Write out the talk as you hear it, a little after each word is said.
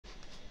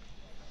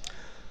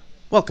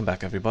Welcome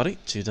back everybody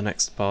to the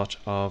next part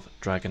of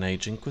Dragon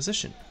Age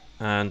Inquisition,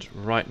 and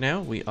right now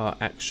we are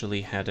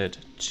actually headed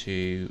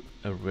to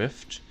a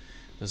rift.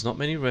 There's not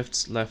many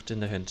rifts left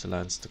in the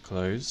hinterlands to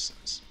close,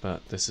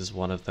 but this is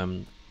one of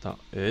them that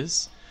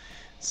is.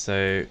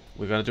 So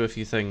we're going to do a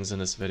few things in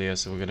this video.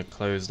 So we're going to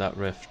close that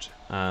rift,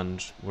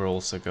 and we're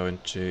also going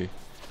to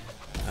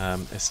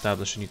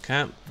establish a new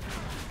camp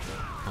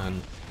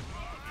and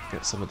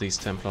get some of these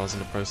Templars in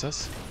the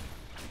process.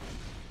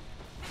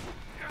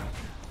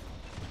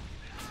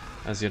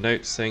 As you're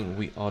noticing,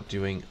 we are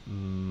doing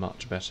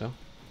much better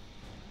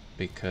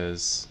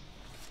because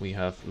we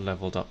have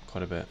leveled up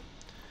quite a bit.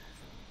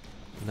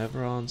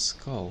 Neveron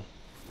Skull.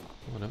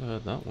 Oh, I never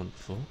heard that one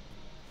before.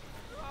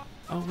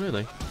 Oh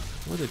really?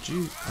 Where did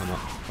you come up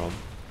from?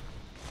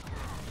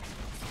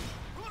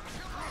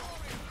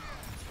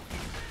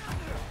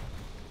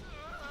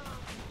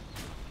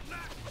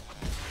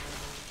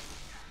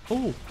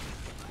 Oh!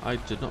 I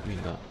did not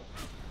mean that.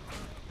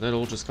 They're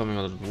all just coming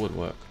out of the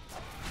woodwork.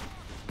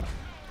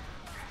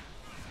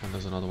 And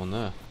there's another one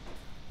there.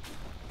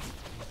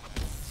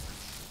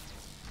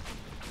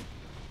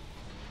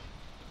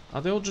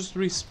 Are they all just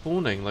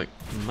respawning like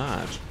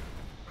mad?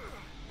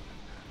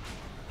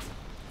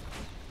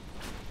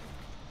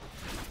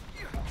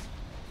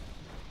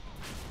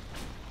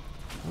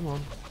 Come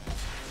on.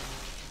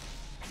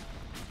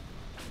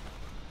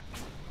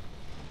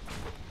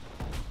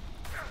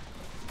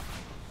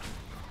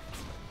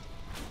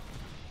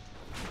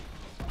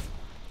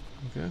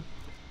 Okay.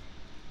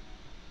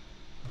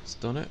 That's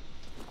done it.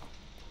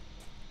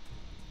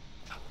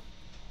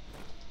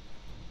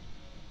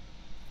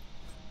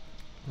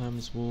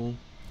 Lamb's Wool.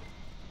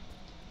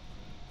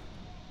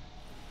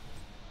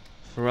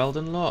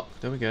 Ferelden Lock.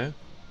 There we go.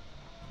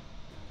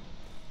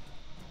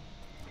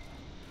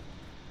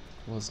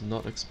 Was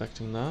not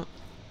expecting that.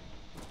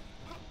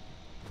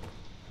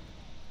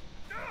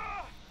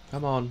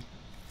 Come on.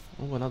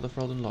 Oh, another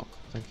Ferelden Lock.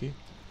 Thank you.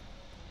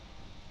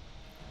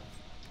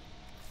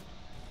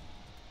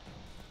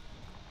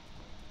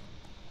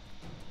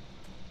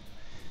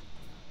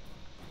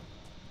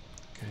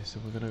 Okay, so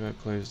we're gonna go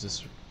close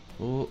this.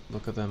 Oh,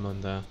 look at them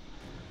on there.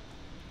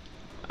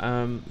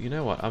 You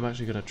know what? I'm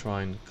actually going to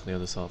try and clear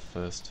this off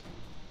first,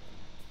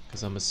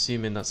 because I'm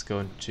assuming that's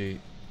going to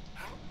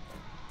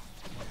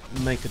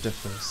make a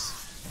difference.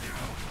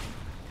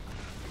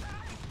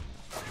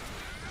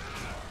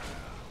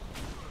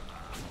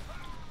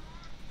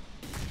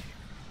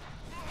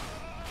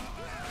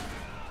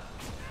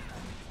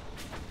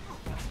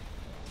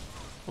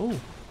 Oh,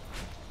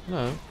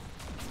 hello.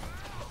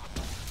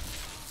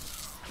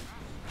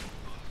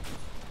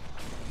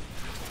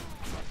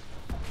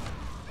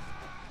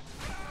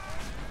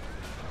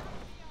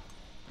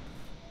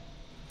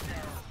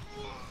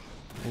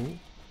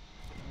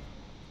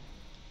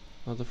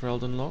 Another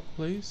Ferelden Lock,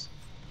 please.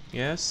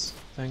 Yes,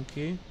 thank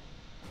you.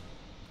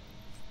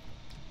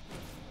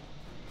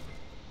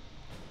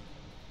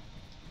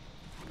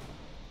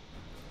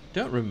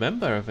 Don't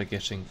remember ever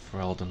getting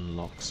Ferelden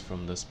Locks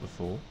from this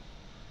before,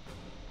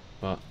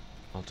 but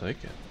I'll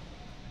take it.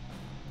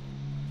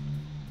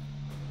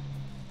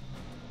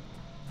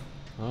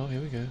 Oh,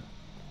 here we go.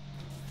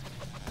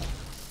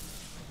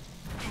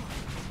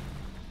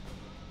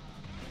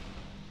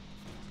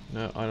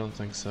 No, I don't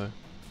think so.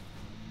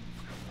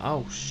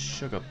 Oh,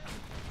 sugar.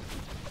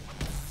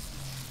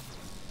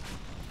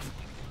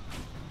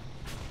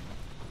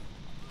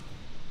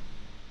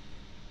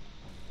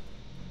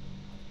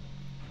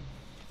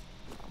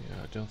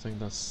 Yeah, I don't think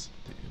that's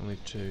the only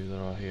two that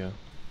are here.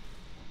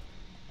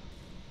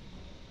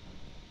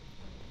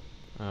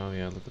 Oh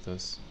yeah, look at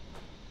this.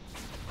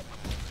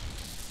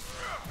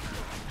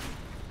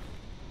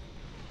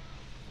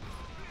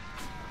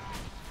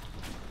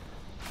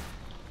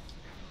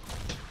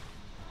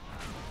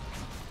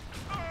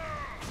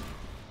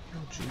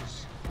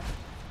 Jeez.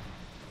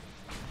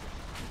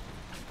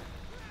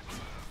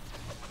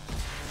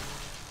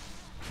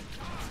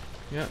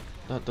 Yeah,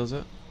 that does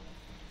it.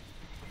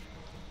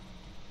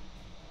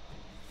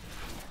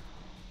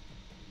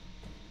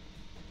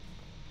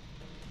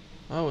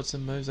 Oh, it's a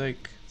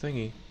mosaic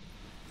thingy.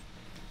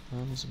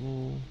 Lamb's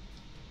Wool,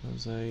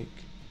 mosaic,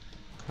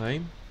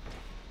 claim.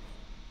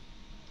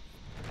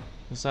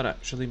 Does that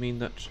actually mean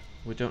that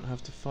we don't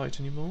have to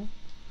fight anymore?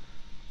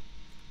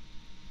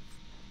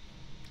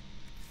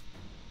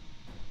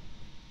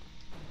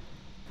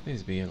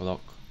 Please be a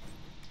lock.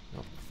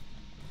 Nope.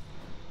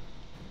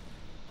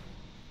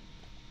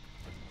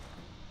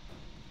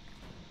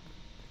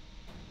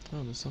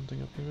 Oh, there's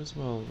something up here as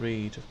well.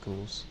 Read, of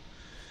course.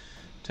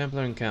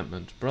 Templar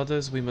encampment.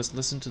 Brothers, we must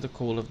listen to the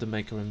call of the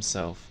Maker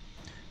himself,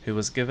 who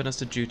has given us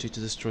the duty to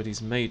destroy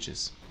these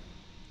mages.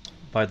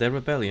 By their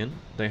rebellion,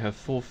 they have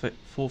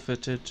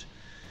forfeited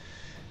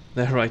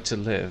their right to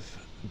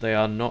live. They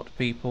are not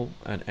people,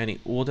 and any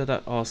order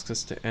that asks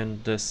us to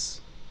end this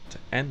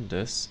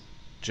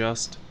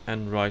just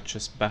and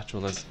righteous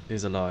battle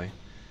is a lie.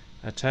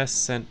 A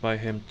test sent by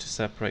him to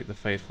separate the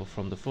faithful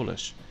from the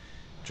foolish.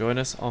 Join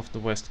us off the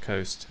west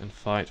coast and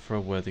fight for a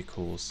worthy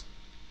cause.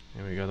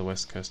 Here we go, the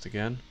west coast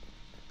again.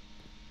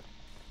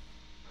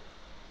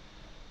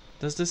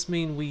 Does this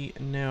mean we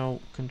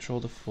now control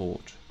the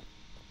fort?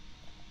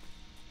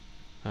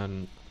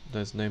 And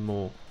there's no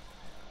more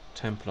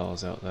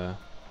Templars out there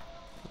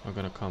that are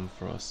gonna come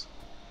for us?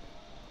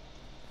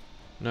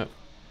 No,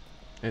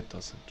 it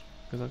doesn't.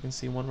 Because I can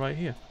see one right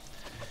here.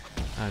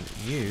 And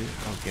you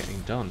are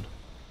getting done.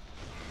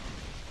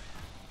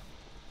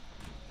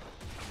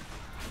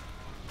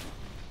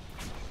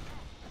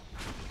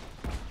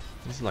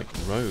 These are like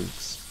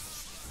rogues.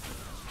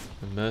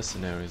 And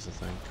mercenaries, I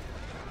think.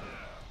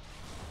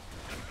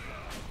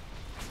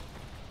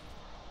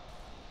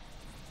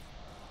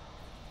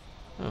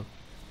 Oh.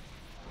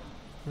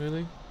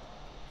 Really?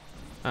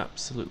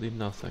 Absolutely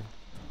nothing.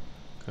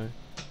 Okay.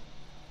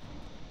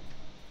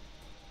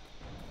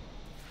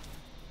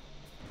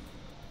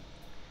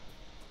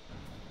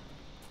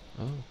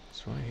 Oh,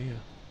 it's right here.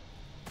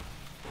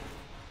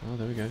 Oh,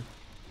 there we go.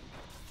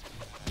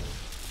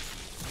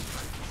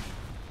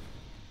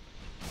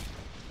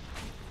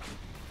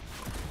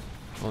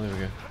 Oh, there we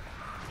go.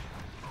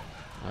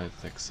 I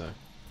think so.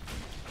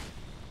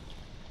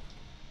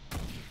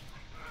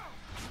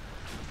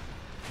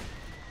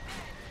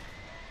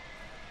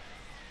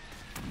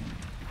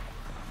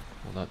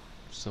 Well,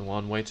 that's the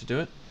one way to do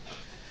it.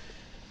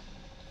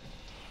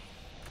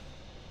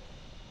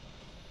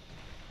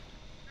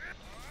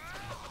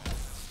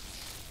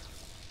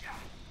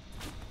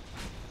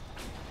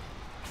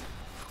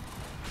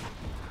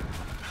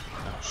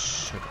 Oh,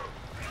 sugar.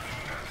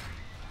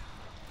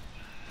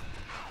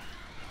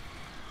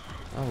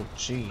 Oh,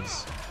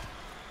 jeez.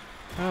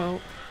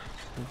 Help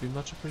would be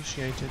much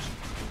appreciated.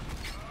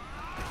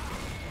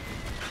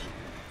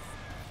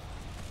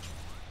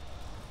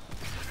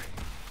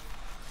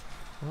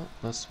 Well,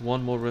 that's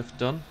one more rift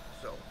done.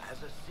 So, as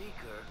a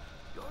seeker,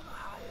 you're the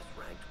highest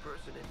ranked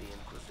person in the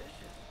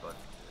Inquisition, but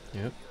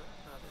Yep. you're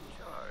not in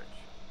charge.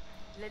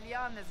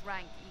 Liliana's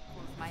rank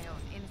equals my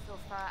own,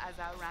 insofar as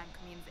our rank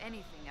means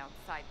anything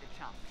outside the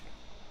Chantry.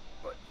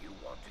 But you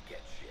want to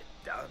get shit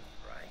done,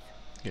 right?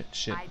 Get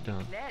shit I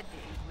done. declared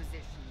the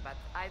Inquisition, but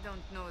I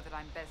don't know that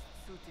I'm best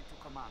suited to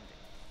command it.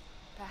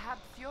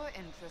 Perhaps you're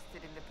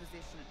interested in the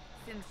position,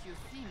 since you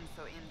seem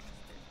so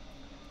interested.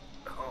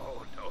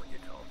 Oh, no you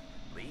don't.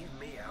 Leave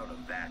me out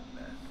of that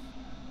mess.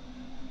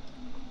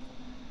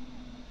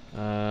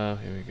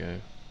 Here we go.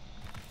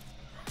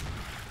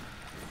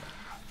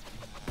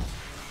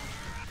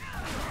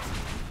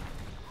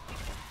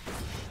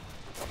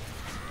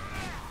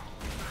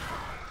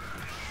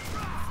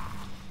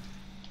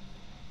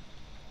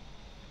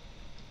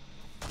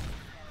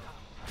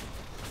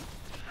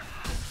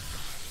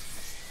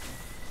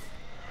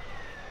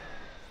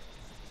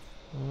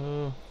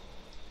 Oh.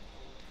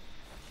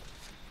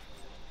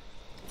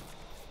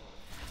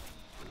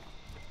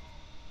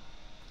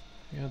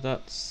 Yeah,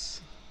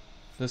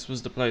 this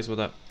was the place where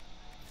that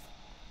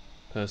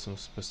person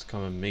was supposed to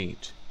come and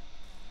meet,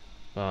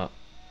 but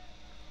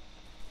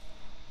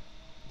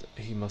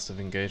he must have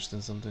engaged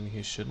in something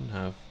he shouldn't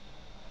have.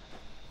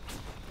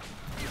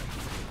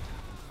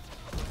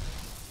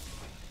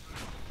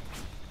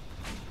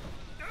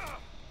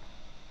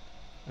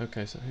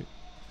 Okay, so who?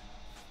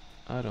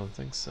 I don't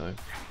think so.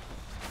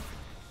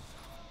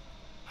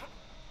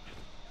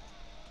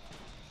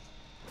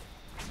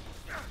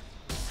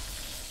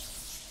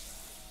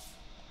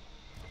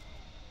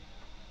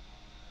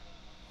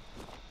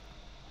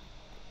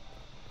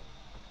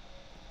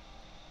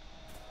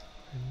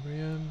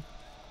 Embrium.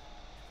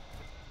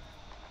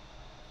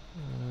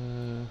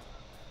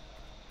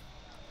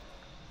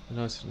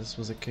 Nice, this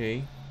was a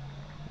key.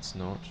 It's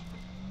not.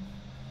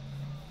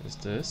 Is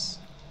this?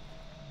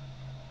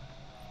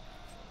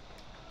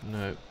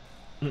 No.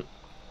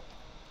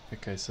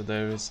 Okay, so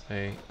there is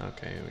a...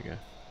 Okay, here we go.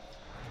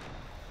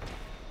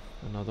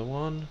 Another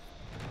one.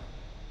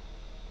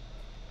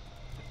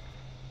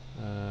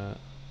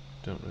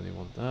 Don't really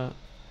want that.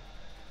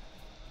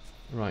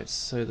 Right,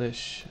 so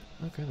there's...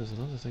 Okay, there's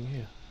another thing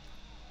here.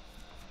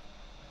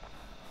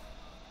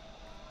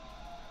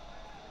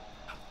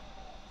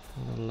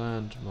 Another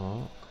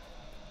landmark.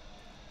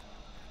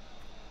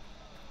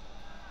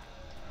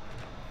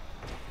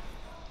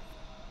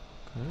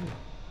 Okay.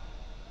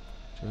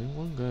 Doing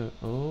one go.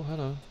 Oh,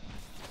 hello.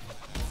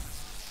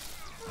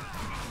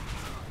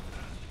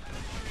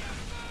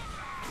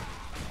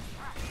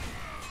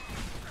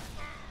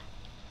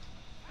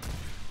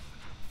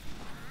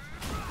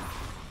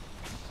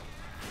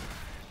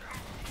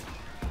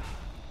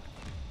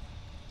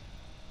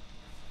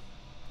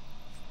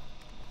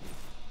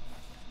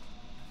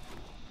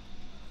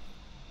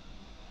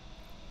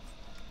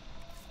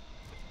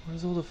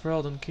 Where's all the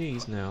Ferelden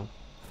keys now?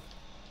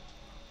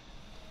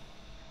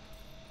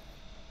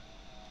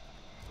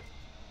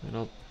 I mean,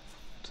 I'll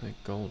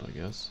take gold, I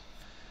guess.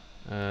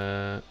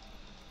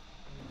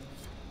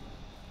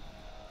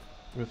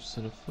 Rifts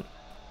in a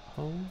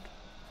foothold.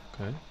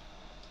 Okay.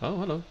 Oh,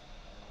 hello.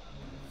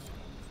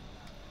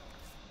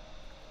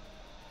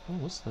 Oh,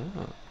 what's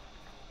that?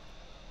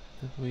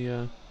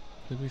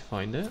 Did we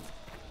find it?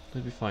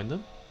 Did we find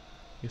them?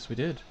 Yes, we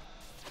did.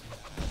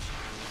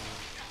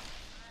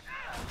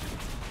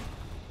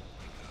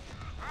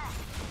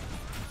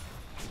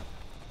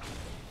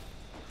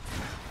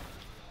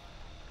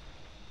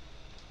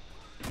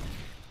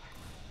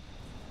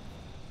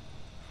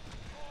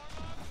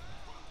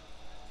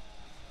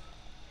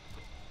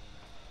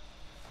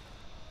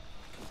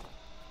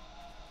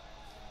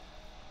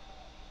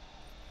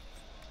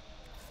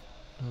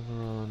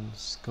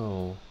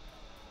 skull.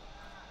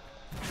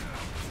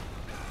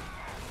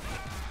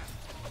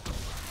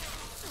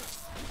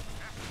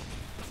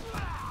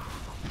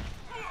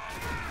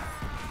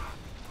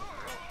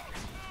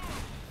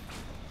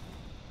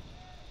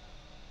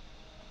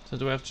 So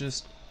do I have to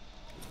just...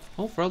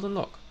 Oh, Ferelden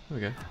Lock. There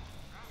we go.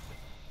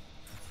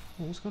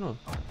 Oh, what's going on?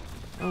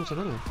 Oh, it's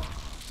another one.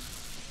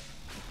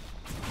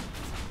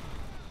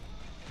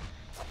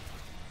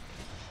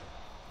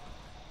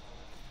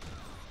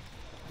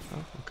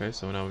 Oh, okay,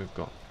 so now we've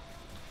got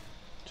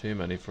too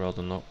many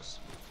Ferelden Locks.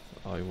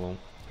 I'll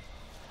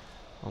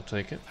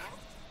take it.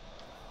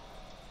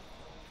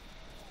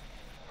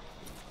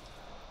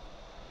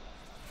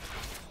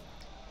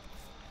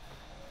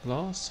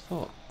 Glass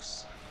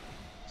Fox.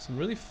 Some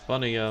really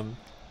funny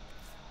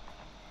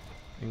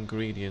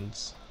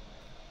ingredients.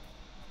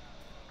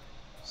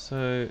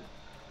 So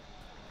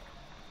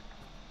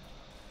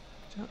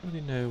don't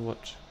really know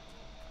what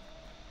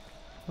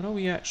are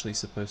we actually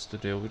supposed to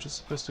do? We're just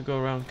supposed to go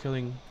around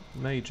killing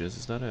mages,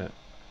 is that it?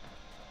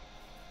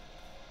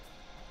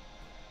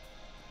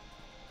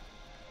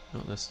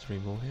 Oh, there's 3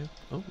 more here.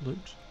 Oh,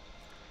 loot.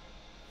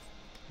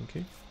 Thank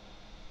you.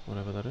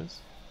 Whatever that is.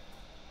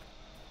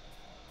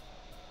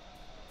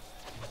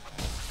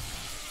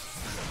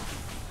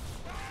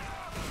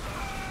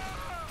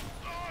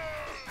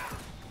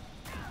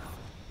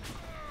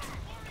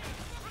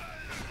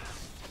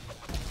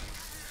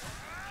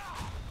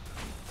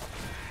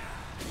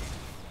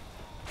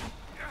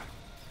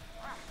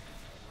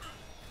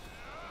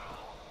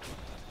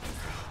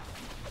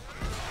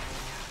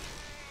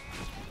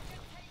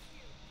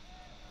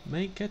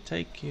 Make it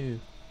take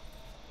you.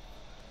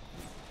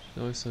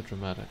 She's always so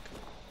dramatic.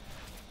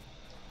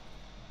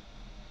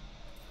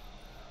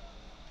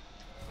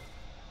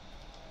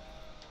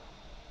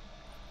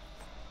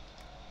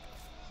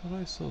 Thought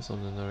I saw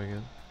something there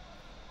again.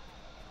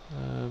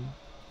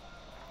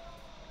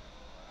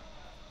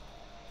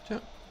 Yeah.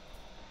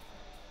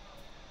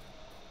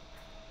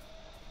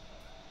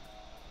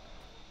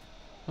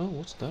 Oh,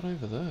 what's that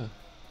over there?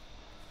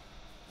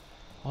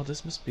 Oh,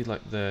 this must be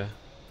like the...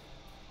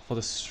 For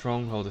the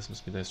stronghold, this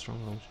must be their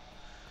stronghold.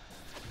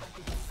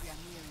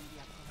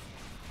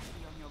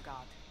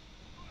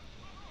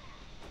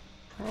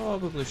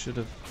 Probably should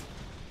have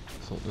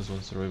thought this one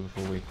through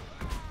before we...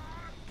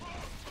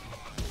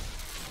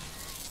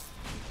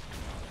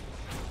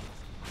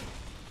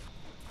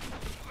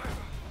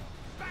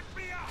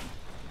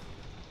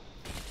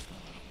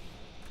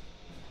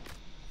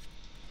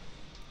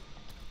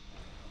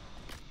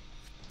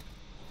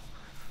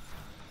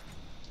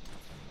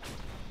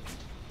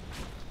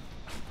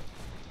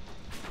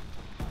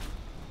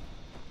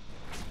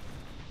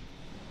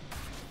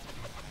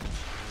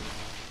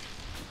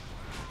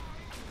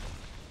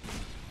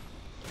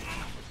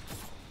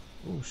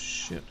 Oh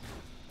shit.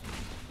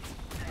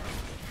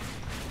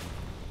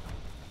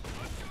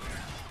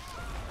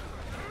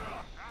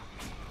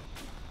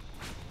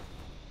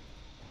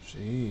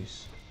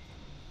 Jeez.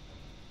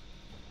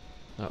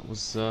 That was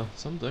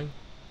something.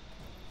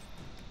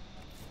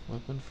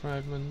 Weapon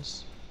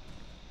fragments.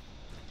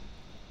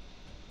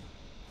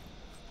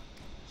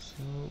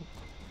 So...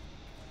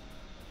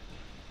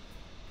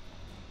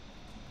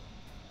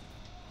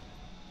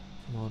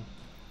 Come on.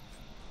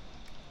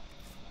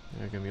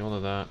 Yeah, give me all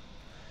of that.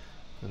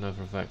 I know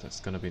for a fact that's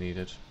going to be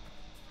needed.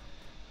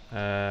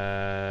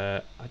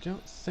 I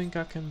don't think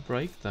I can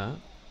break that.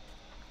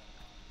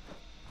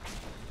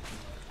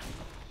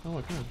 Oh,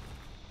 I can.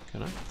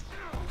 Can I?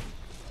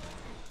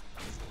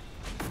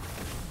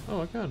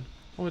 Oh, I can.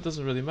 Oh, it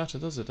doesn't really matter,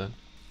 does it then?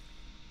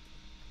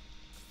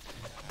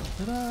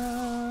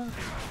 Ta-da!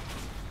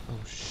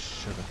 Oh,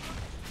 sugar.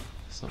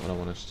 That's not what I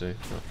wanted to do.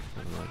 Oh,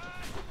 never mind.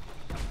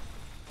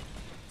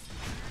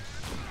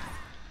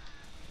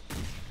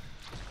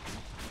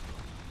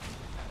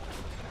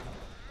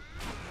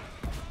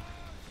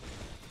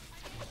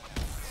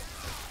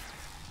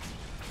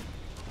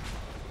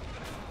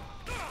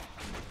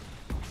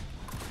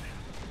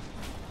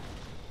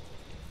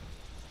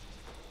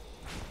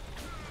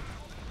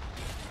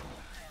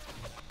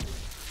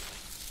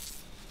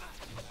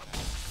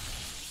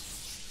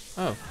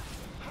 Oh.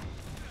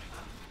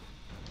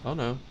 Oh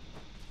no.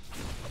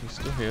 He's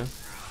still here.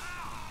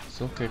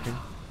 Still kicking.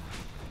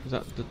 Is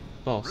that the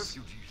boss?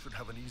 Refugees should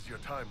have an easier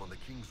time on the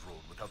King's Road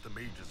without the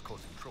mages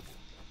causing trouble.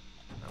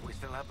 We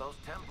still have those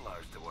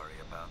Templars to worry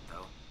about,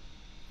 though.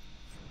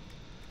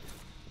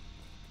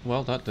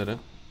 Well, that did it.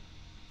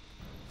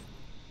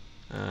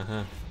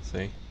 Uh-huh.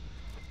 See?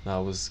 That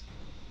was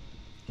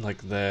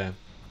like their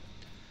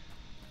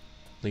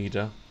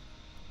leader.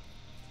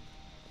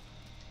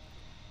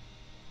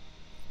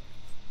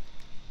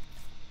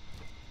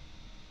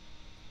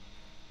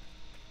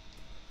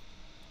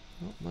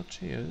 Not much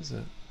here, is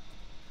it?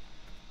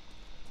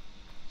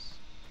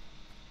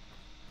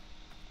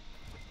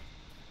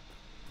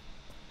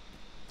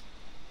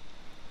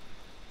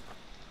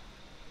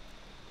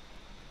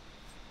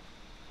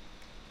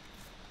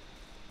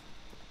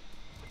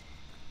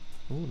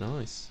 Oh,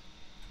 nice.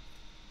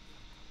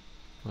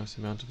 Nice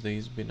amount of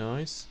these would be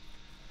nice.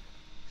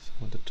 So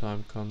when the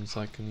time comes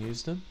I can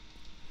use them.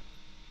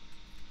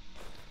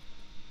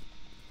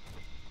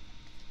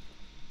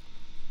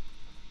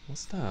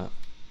 What's that?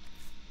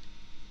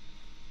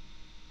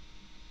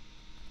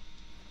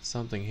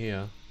 Something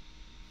here.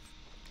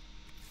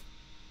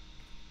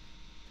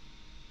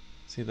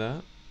 See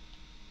that?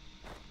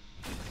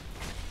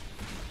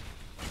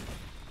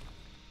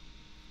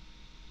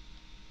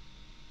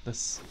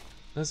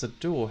 There's a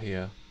door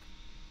here.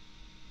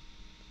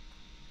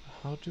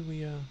 How do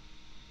we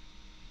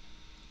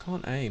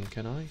can't aim,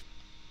 can I?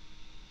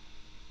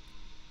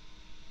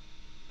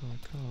 No, I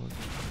can't.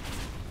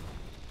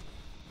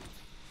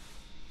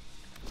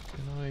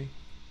 Can I?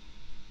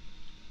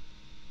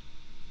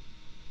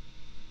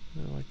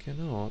 No, I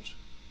cannot.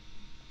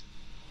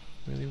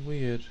 Really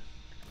weird.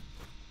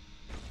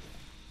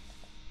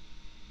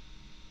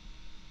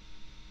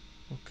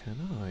 Or can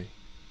I?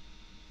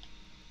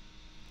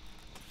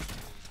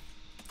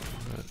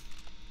 No,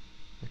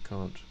 I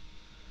can't.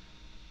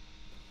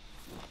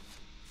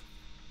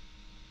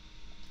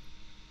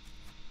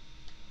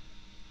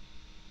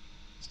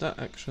 Is that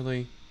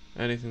actually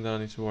anything that I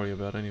need to worry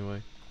about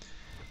anyway?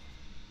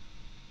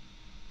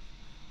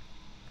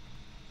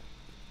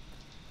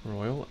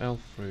 Royal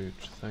elf fruit,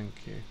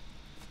 thank you.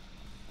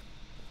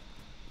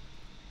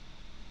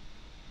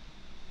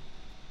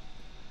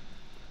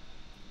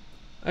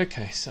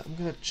 Okay, so I'm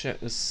gonna check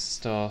this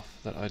staff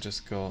that I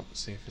just got,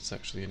 see if it's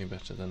actually any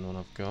better than the one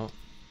I've got.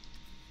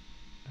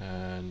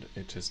 And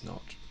it is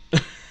not.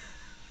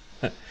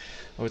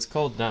 Oh, it's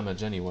cold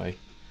damage anyway.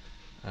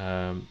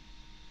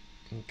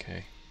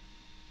 Okay.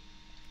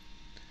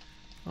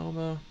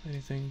 Armor,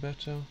 anything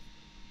better?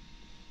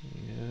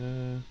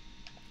 Yeah.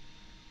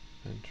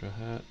 Ventra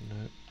hat,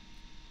 no.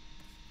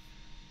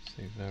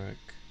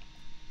 Severic.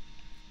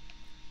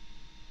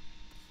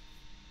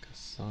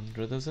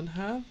 Cassandra doesn't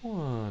have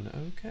one.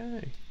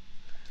 Okay.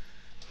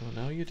 Well,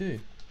 now you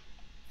do.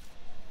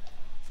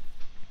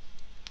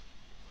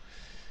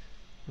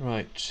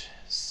 Right.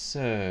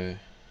 So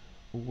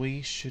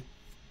we should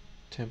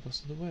temples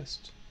to the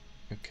west.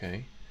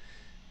 Okay.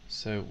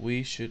 So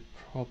we should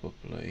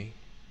probably.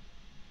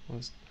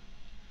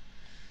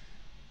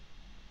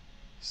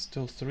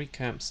 Still 3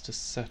 camps to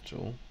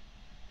settle,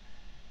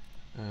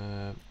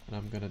 and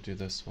I'm gonna do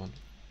this one.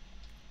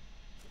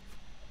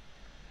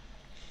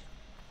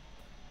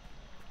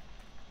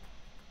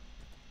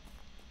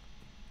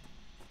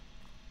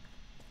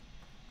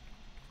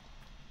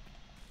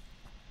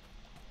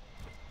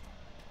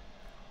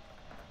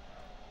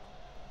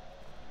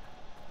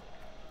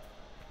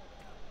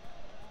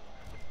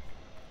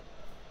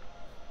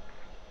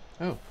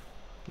 Oh,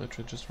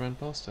 literally just ran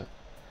past it.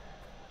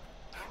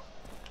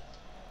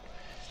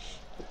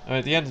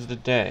 At the end of the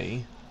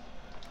day,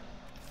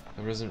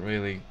 there isn't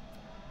really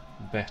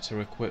better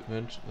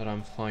equipment that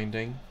I'm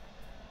finding,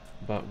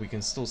 but we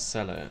can still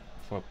sell it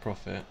for a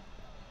profit.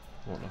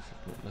 Well, not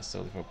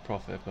necessarily for a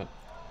profit, but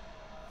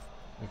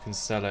we can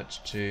sell it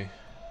to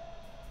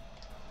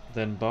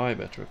then buy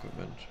better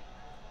equipment.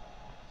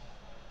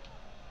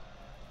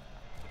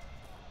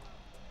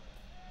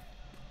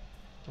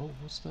 Oh,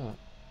 what's that?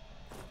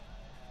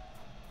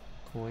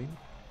 Coin?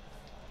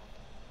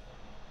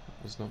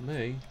 That was not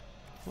me.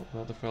 Oh,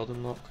 another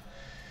Felden lock.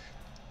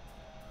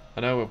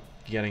 I know we're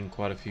getting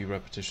quite a few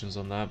repetitions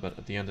on that, but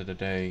at the end of the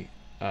day,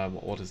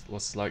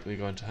 what's likely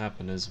going to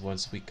happen is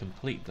once we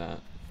complete that.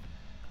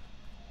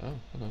 Oh,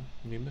 hello,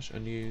 new mission,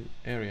 a new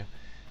area.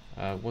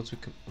 Once we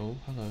oh,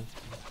 hello.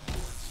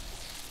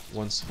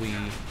 Once we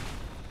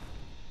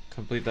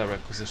complete that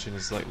requisition,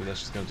 it's likely that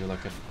she's going to do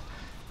like a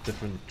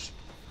different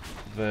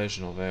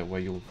version of it, where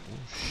you'll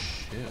oh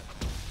shit,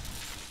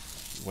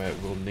 where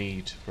we'll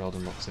need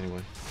Felden locks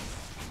anyway.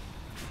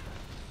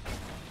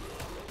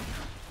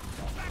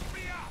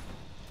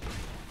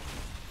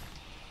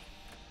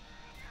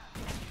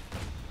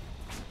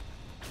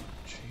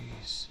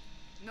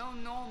 No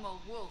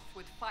normal wolf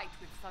would fight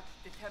with such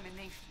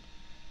determination.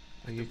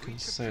 Oh, you can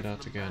say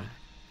that again.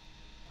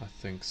 I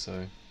think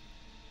so.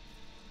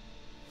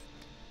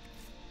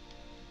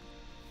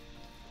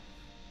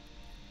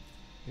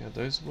 Yeah,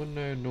 those were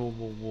no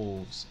normal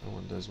wolves. I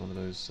want those one of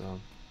those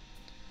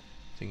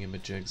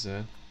thingamajigs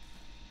there.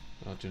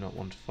 But I do not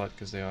want to fight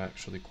because they are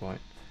actually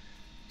quite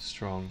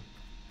strong.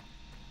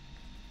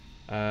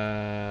 If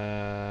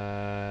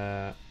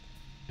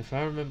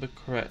I remember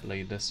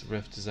correctly, this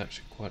rift is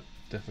actually quite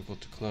difficult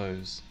to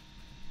close.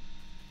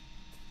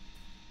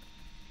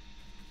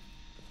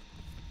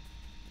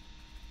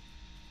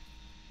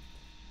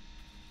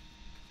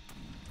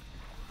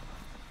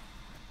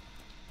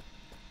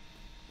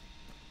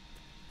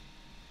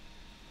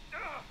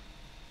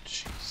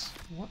 Jeez,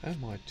 what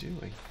am I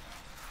doing?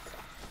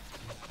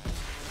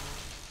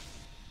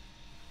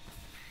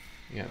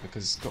 Yeah,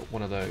 because it's got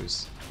one of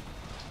those.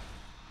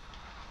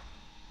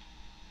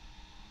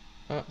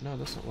 No,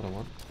 that's not what I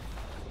want.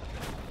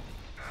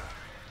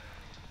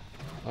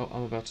 Oh,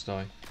 I'm about to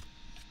die.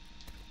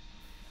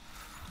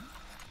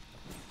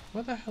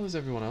 Where the hell is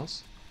everyone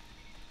else?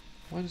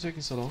 Why is it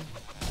taking so long?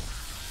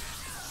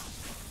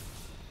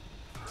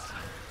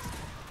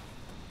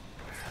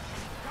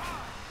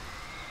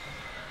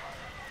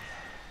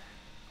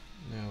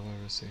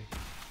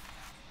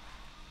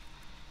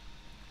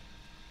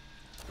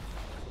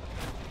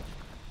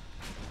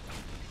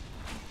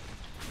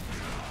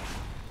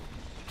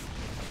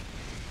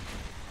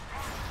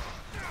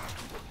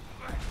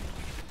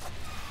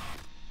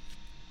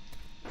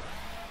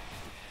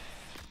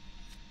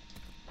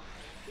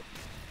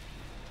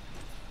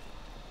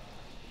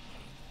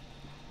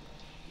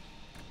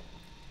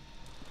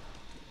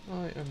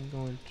 I am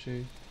going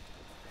to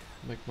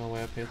make my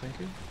way up here, thank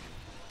you.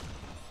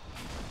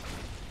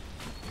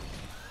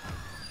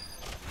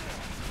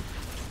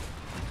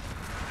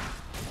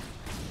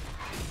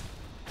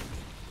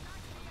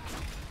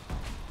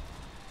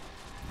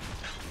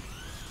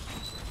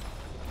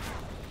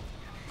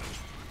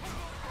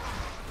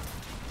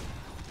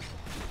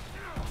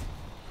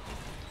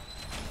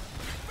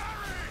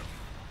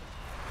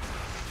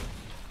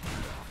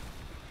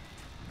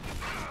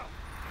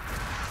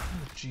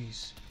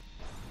 Jeez.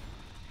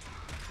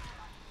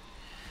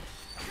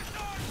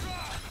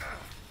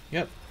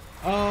 Yep.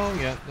 Oh,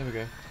 yeah, there we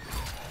go.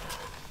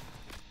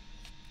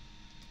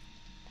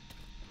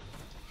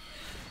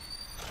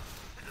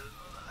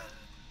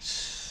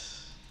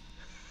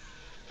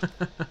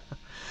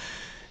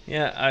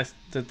 Yeah, I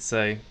did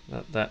say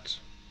that that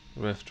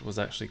rift was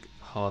actually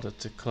harder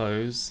to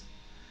close.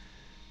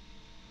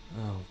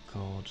 Oh,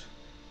 God.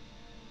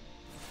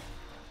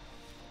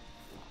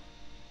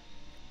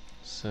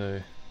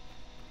 So...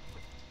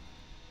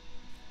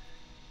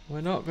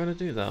 we're not going to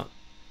do that.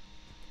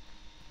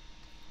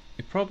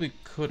 We probably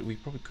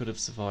could have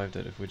survived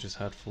it if we just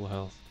had full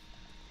health.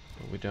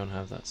 But we don't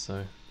have that,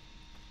 so...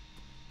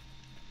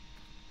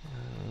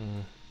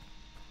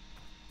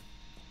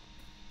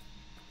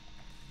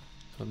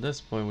 so at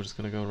this point we're just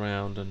going to go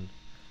around and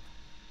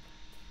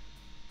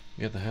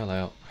get the hell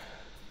out.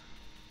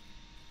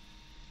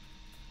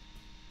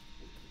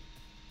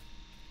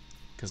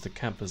 Because the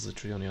camp is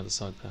literally on the other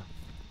side there.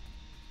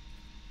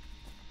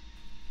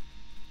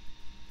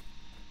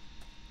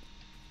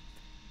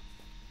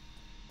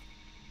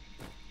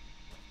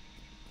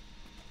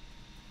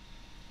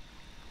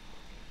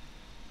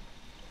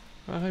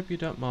 I hope you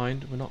don't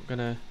mind, we're not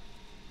gonna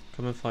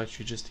come and fight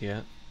you just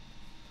yet.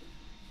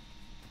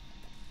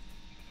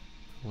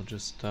 We'll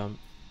just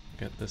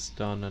get this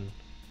done and...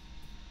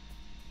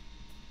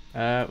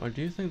 I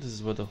do think this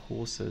is where the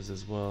horse is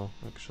as well,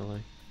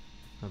 actually,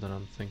 now that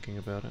I'm thinking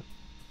about it.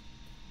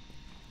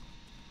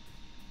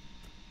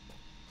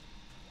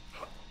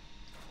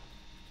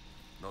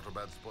 Not a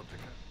bad spot to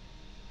camp.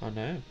 I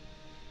know.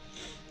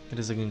 It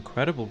is an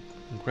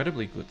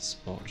incredibly good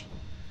spot.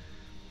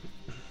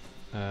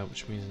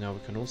 Which means now we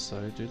can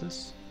also do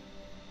this.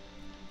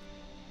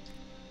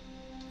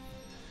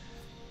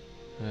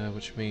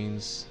 Which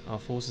means our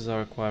forces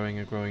are acquiring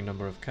a growing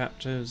number of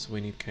captives.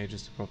 We need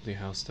cages to properly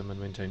house them and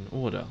maintain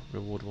order.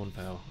 Reward 1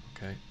 power.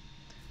 Okay.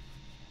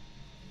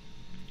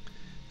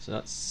 So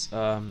that's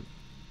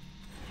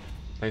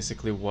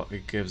basically what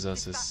it gives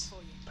us is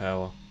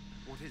power.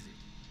 What is it?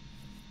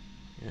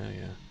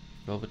 Yeah.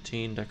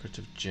 Velveteen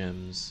decorative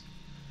gems,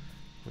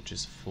 which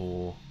is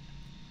for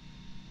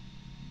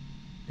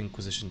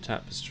Inquisition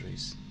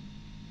tapestries.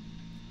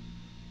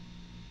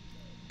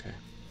 Okay.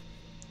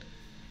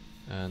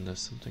 And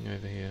there's something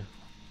over here.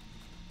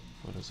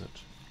 What is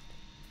it?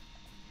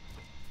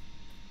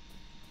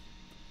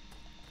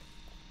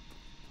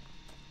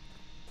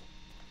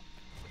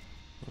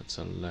 Oh, it's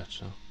a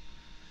letter.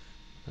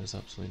 There's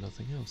absolutely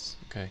nothing else.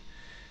 Okay.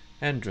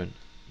 Endrin.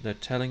 They're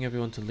telling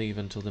everyone to leave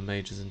until the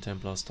mages and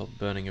Templars stop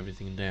burning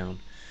everything down.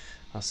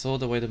 I saw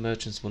the way the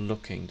merchants were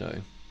looking,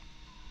 though.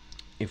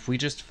 If we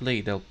just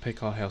flee, they'll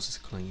pick our houses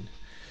clean.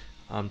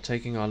 I'm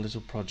taking our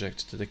little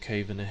project to the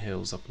cave in the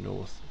hills up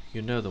north.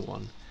 You know the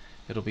one.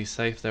 It'll be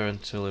safe there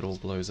until it all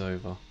blows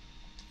over.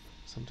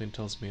 Something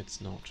tells me it's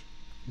not.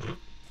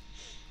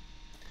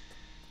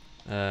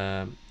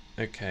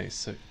 Okay,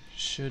 so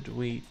should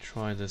we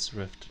try this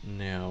rift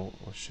now,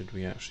 or should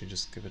we actually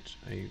just give it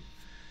a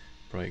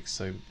break?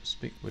 So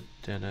speak with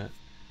Dennett.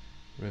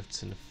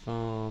 Rifts in the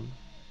farm.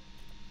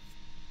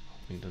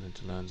 We done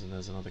into lands, and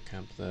there's another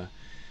camp there.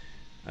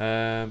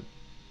 Let's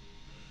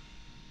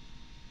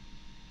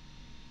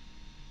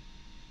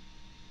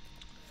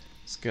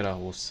get our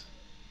horse.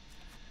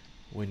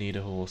 We need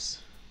a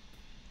horse.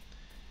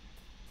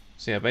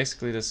 So yeah,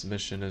 basically this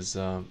mission is,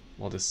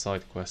 well, this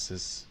side quest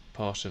is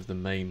part of the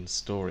main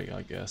story,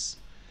 I guess.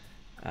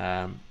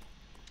 And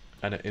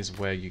it is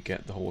where you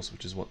get the horse,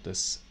 which is what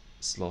this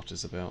slot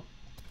is about.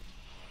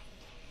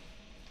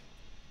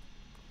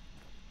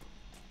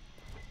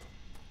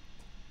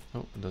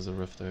 Oh, and there's a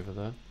rift over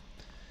there.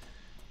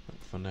 But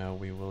for now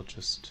we will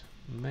just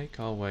make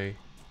our way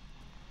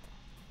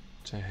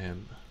to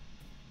him.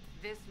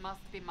 This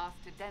must be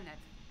Master Dennett.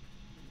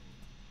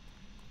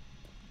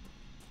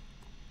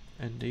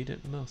 Indeed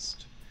it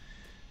must.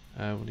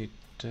 We need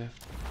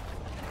deft...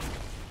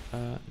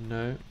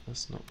 no,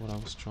 that's not what I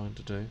was trying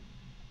to do.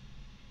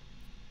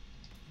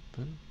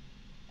 Open.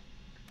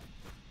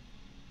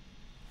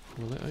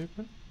 Will it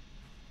open?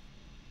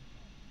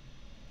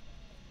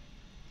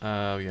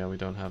 Oh yeah, we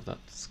don't have that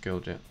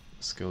skill yet.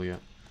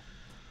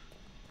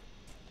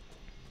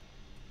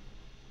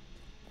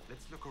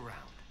 Let's look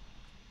around.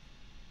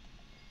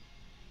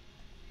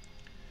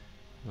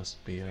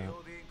 Must be You're the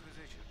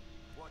Inquisition.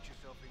 Watch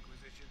yourself,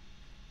 Inquisition.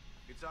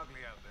 It's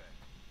ugly out there.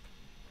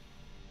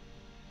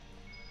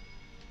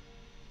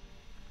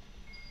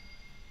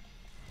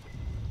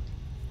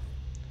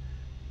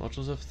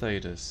 bottles of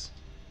Thedas.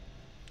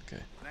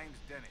 Okay. Name's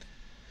Dennett.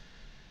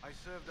 I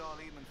served our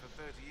Lehman for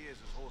 30 years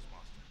as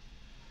horsemaster.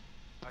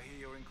 I hear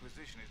your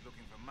Inquisition is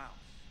looking for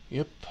mounts.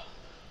 Yep.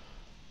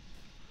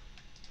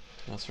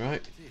 That's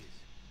right. It is.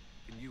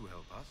 Can you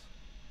help us?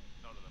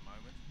 Not at the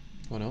moment.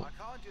 Why not? I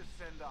can't just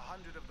send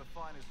 100 of the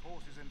finest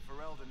horses in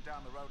Ferelden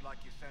down the road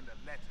like you send a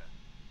letter.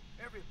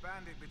 Every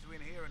bandit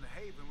between here and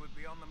Haven would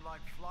be on them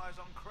like flies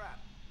on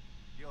crap.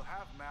 You'll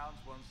have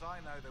mounts once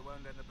I know they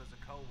won't end up as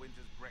a cold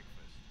winter's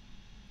breakfast.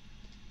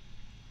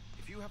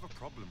 If you have a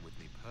problem with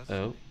me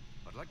personally,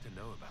 Oh. I'd like to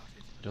know about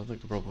it. I don't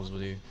think the problem's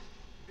with you.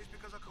 It's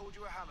because I called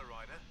you a Haller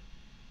rider?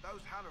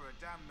 Those Haller are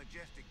damn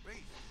majestic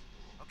beasts.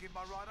 I'll give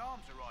my right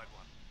arm to ride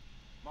one.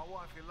 My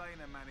wife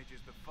Elena manages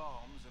the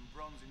farms and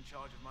Bron's in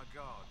charge of my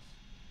guards.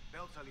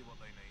 They'll tell you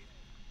what they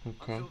need.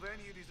 Okay. Until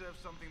then, you deserve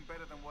something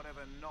better than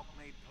whatever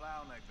knock-kneed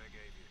plough neck they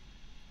gave you.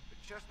 The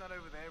chestnut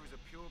over there is a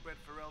purebred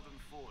Ferelden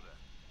forder.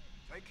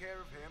 Take care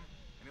of him,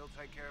 and he'll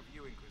take care of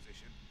you,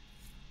 Inquisition.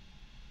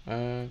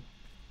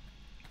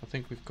 I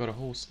think we've got a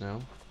horse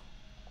now.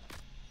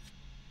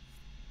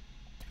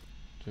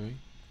 Do we?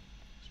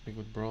 Speak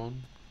with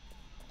Bron.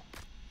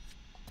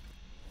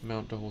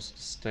 Mount the horse at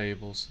the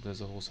stable, so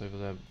there's a horse over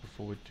there. But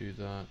before we do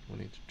that, we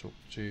need to talk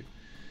to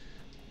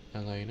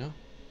Elena.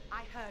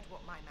 I heard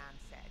what my man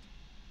said.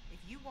 If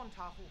you want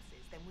our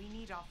horses, then we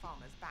need our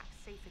farmers back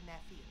safe in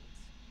their fields.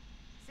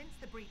 Since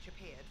the breach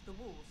appeared, the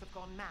wolves have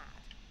gone mad.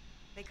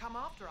 They come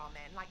after our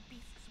men like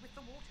beasts with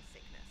the water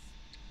sickness.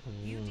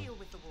 You deal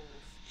with the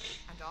wolves,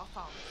 and our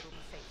farmers will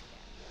be safe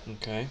again.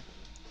 Okay.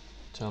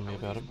 Tell me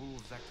about How are him. these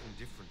wolves acting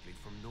differently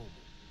from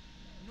normal?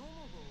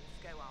 Normal wolves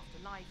go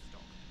after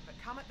livestock, but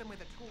come at them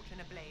with a torch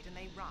and a blade and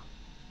they run.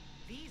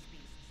 These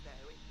beasts,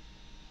 though,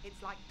 it's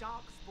like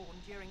darkspawn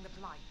during the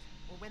Blight,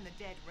 or when the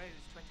dead rose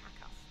to attack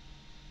us.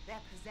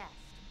 They're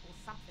possessed, or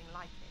something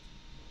like it.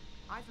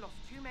 I've lost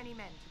too many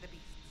men to the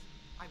beasts.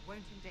 I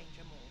won't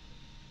endanger more.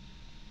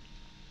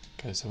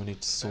 Okay, so we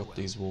need to sort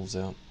these wolves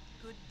out.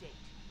 Good day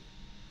to you.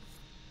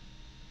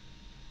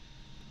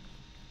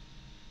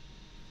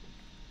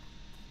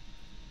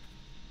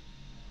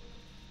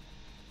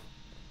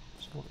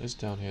 So what is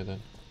down here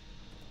then?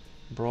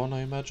 Bron,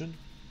 I imagine?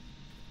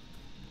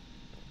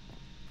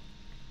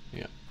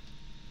 Yeah.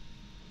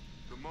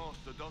 The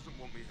Master doesn't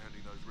want me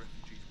handing those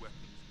refugees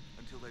weapons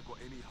until they've got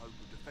any hope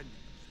of defending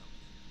themselves.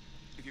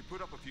 If you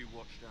put up a few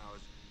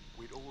watchtowers,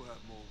 we'd all have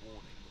more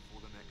warning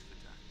before the next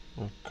attack.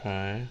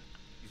 Okay.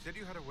 You said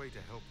you had a way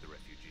to help the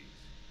refugees.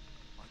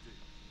 I do.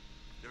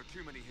 There are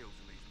too many hills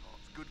in these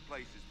parts, good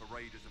places for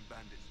raiders and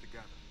bandits to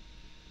gather.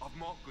 I've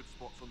marked good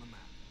spots on the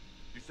map.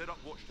 You set up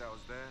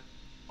watchtowers there,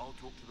 I'll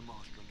talk to the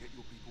Master and get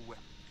your people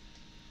weapons.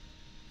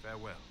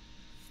 Farewell.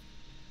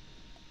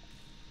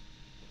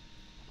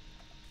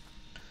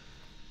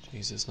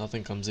 Jesus,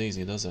 nothing comes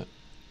easy, does it?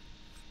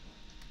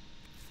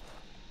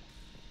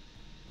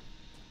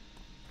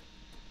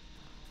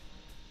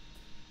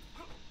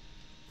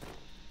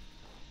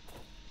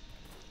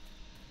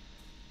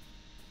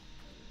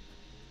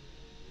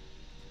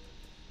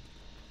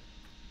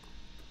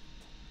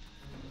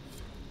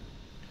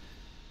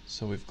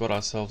 So we've got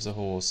ourselves a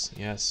horse.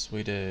 Yes,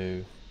 we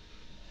do.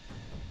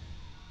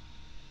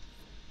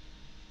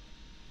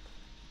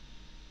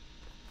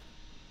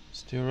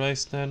 Let's do a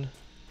race then.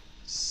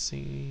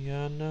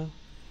 Sienna?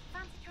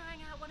 Fancy trying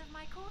out one of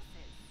my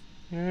courses?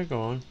 Yeah, go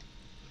on.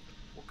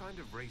 What kind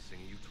of racing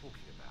are you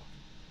talking about?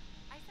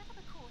 I set up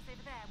a course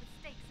over there with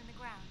stakes in the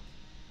ground.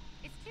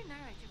 It's too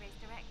narrow to race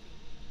directly,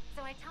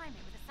 so I time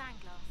it with a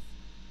sandglass.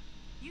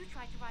 You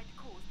try to ride the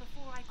course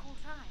before I call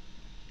time.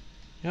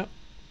 Yep.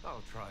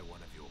 I'll try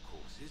one of your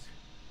courses.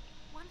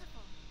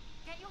 Wonderful.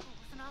 Get your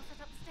horse and I'll set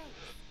up the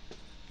stakes.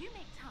 You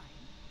make time,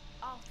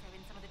 I'll throw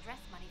in some of the dress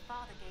money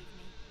Father gave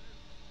me.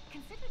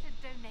 Consider it a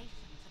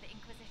donation to the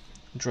Inquisition.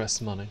 Dress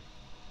money.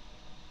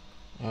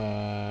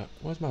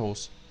 Where's my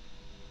horse?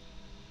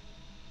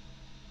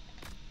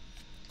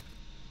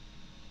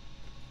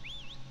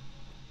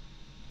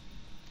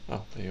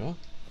 Oh, there you are.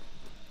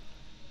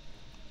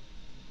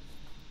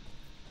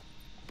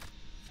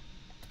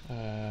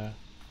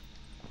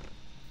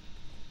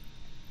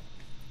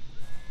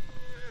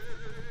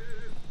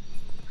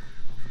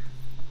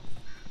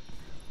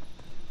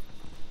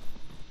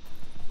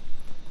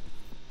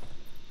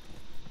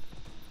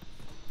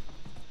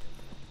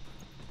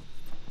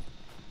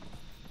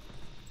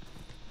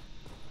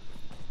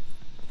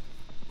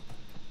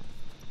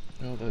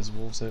 Oh, there's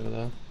wolves over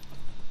there.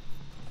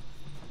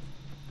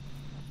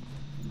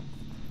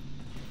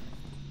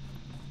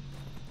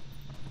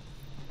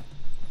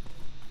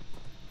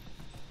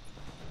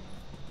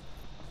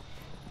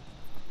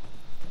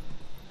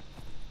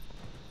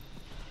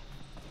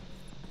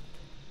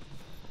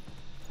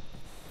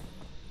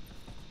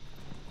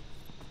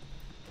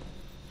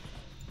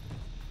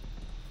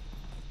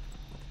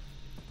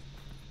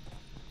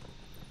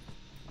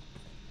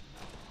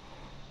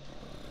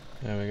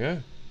 There we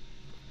go.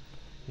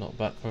 Not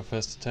bad for a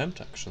first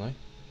attempt, actually.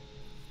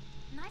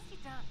 Nicely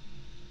done.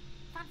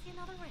 Fancy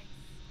another race?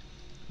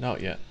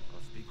 Not yet.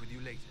 I'll speak with you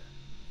later.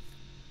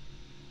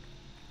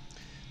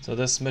 So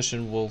this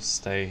mission will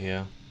stay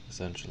here,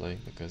 essentially,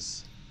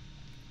 because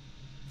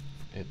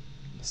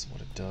That's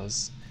what it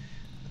does.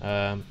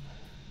 And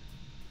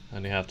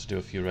you have to do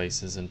a few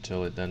races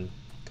until it then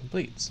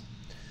completes,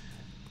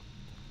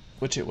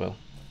 which it will.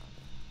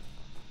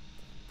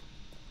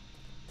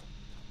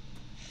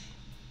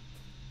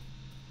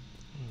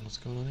 What's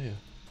going on here?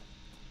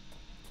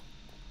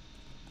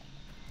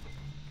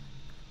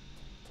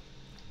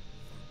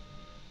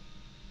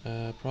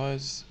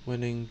 Prize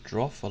winning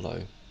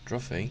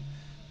Drophy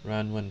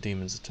ran when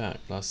demons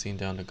attacked, last seen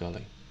down the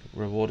gully.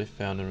 Reward if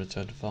found and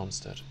return to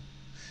farmstead.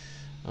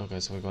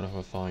 Okay, so we've got to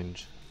go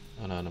find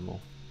an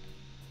animal.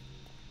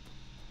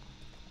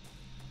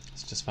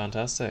 It's just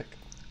fantastic.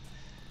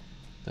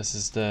 This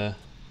is the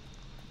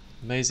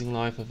amazing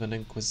life of an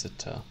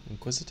Inquisitor.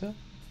 Inquisitor?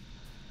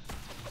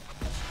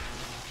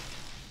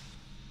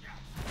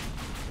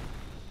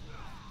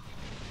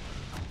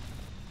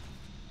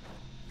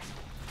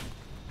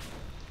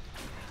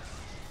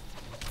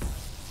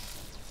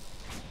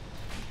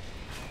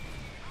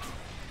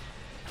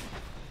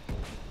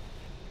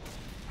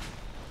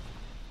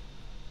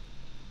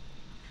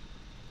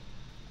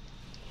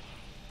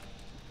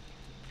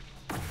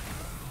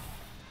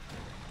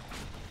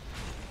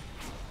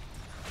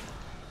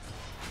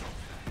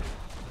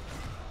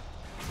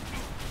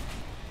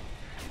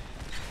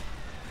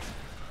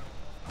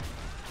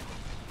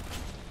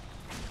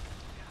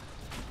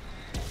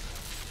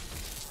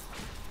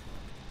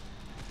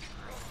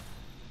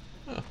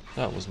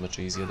 That was much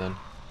easier then.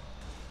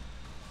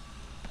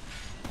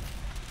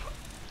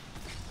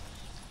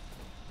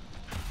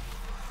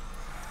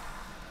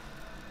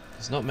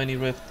 There's not many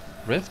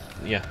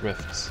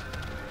rifts.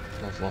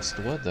 I've lost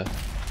the word there.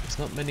 There's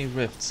not many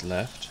rifts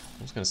left.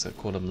 I was going to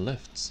call them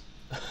lifts.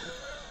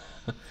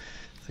 I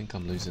think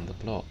I'm losing the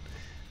plot.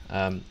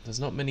 There's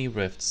not many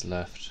rifts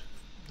left.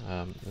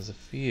 There's a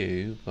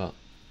few, but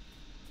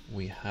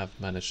we have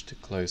managed to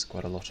close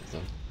quite a lot of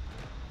them.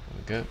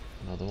 There we go,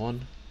 another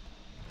one.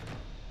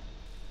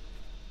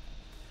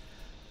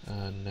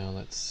 And now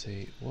let's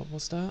see, what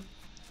was that?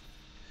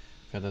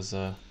 Okay, there's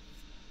a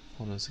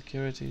Homeland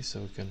Security, so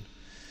we can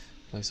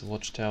place a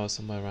watchtower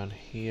somewhere around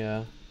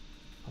here.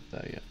 Up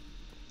there, yeah.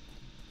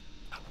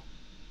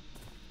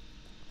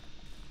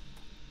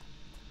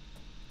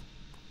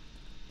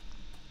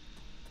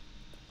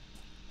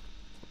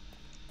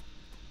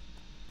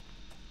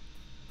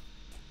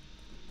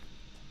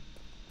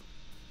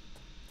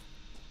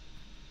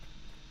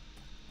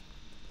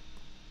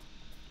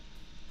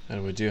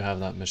 And we do have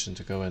that mission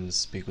to go and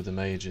speak with the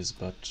mages,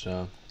 but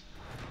I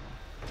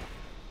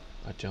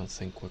don't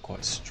think we're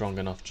quite strong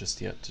enough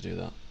just yet to do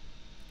that.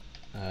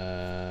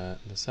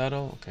 The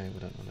saddle, okay, we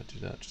don't want to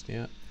do that just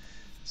yet.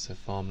 So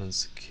farmland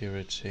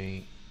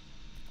security,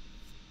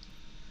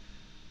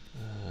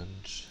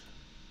 and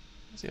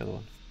what's the other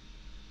one?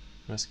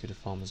 Rescue the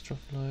farmer's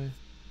Druffalo,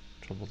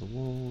 trouble the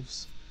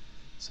wolves,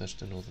 search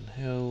the northern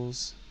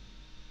hills,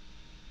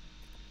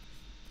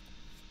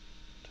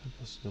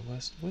 temples to the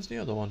west. Where's the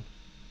other one?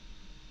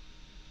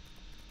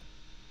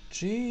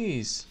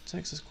 Jeez, it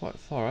takes us quite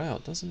far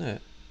out, doesn't it?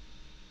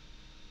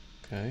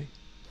 Okay.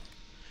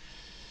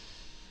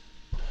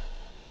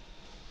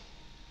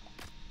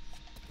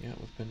 Yeah,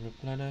 we've been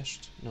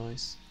replenished.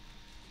 Nice.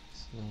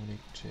 So now we need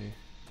to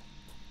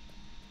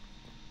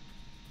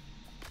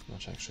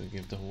let's actually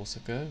give the horse a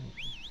go.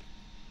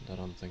 That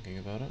I'm thinking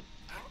about it.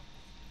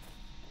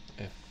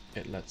 If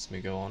it lets me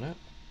go on it.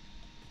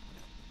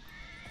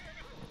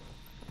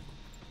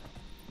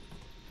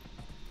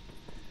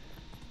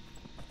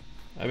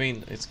 I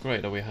mean, it's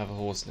great that we have a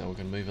horse now. We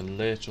can move a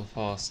little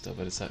faster,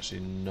 but it's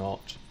actually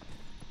not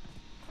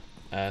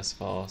as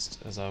fast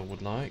as I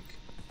would like.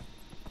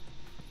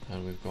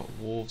 And we've got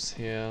wolves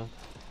here,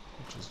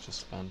 which is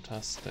just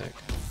fantastic.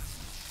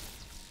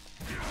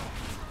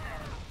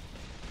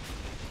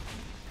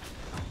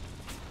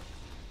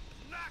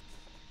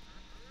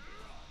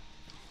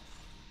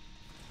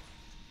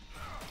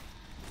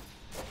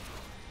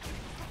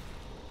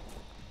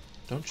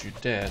 Don't you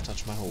dare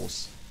touch my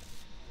horse.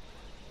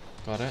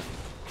 Got it?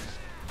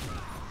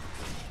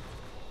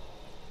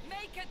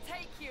 Make it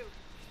take you.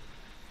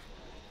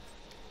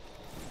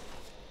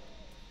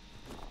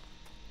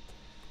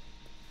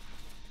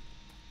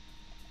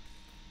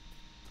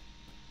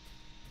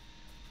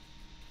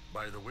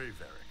 By the way,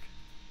 Varric,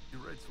 you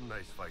write some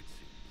nice fight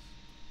scenes.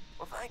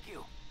 Well, thank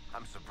you.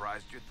 I'm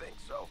surprised you think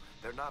so.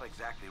 They're not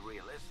exactly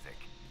realistic.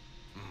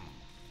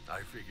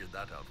 I figured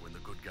that out when the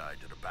good guy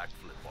did a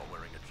backflip while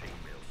wearing a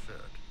chainmail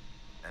shirt.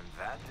 And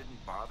that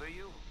didn't bother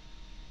you?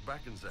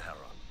 Back in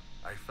Zaharan,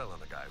 I fell on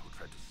a guy who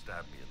tried to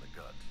stab me in the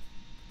gut.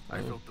 I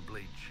felt the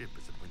blade chip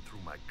as it went through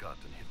my gut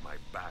and hit my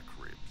back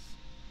ribs.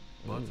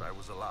 But I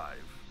was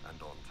alive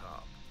and on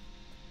top.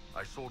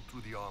 I sawed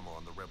through the armor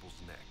on the rebel's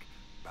neck,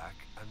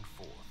 back and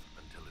forth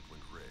until it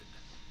went red.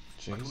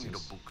 I don't need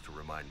a book to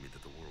remind me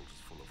that the world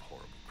is full of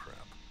horrible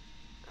crap.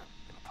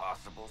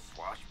 Impossible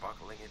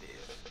swashbuckling it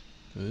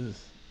is.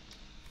 Ugh.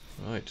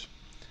 Right.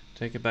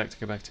 Take it back,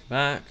 take it back, take it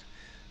back.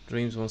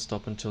 Dreams won't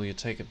stop until you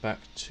take it back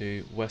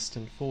to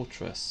Western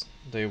Fortress.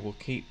 They will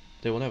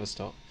never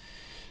stop.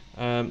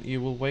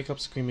 You will wake up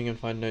screaming and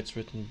find notes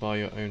written by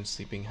your own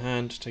sleeping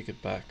hand. Take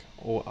it back,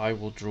 or I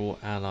will draw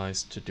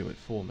allies to do it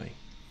for me.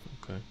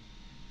 Okay.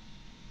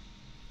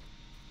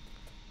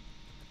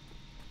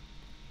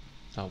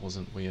 That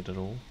wasn't weird at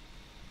all.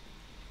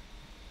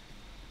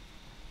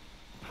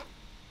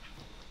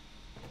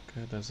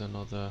 Okay, there's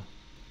another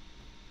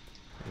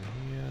thing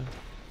here.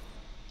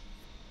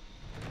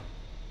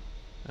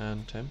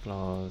 And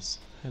Templars.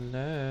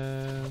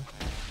 Hello.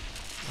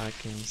 I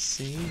can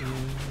see you.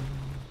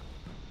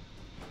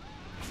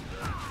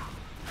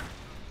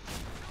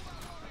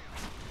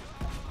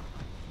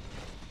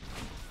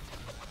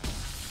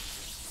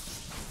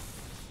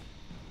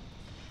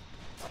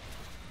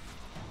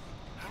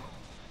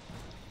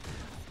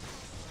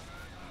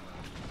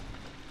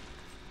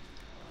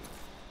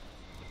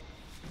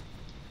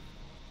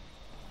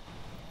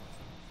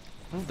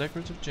 Oh,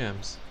 decorative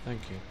gems.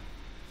 Thank you.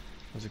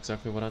 That's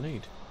exactly what I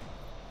need.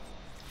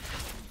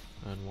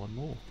 And one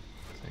more.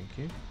 Thank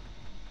you.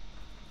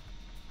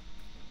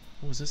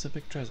 Oh, is this a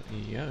big treasure?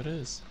 Yeah, it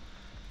is.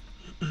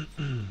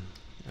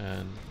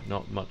 And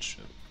not much.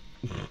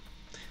 It's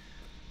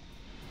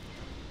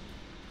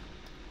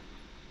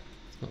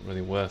not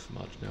really worth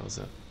much now, is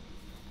it?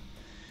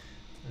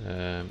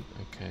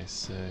 Okay,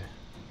 so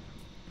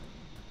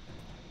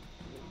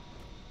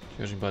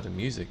judging by the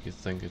music, you'd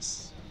think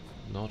it's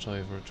not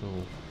over at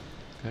all.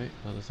 Okay,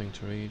 another thing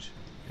to read.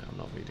 Yeah, I'm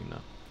not reading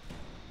that.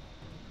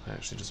 I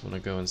actually just want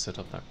to go and set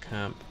up that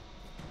camp.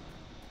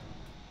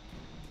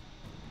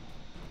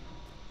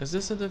 Is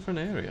this a different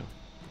area?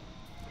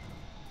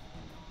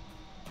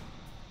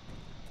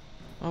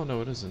 Oh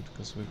no, it isn't,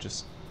 because we've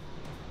just...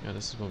 Yeah,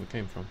 this is where we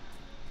came from.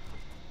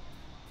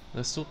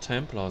 There's still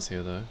Templars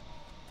here though.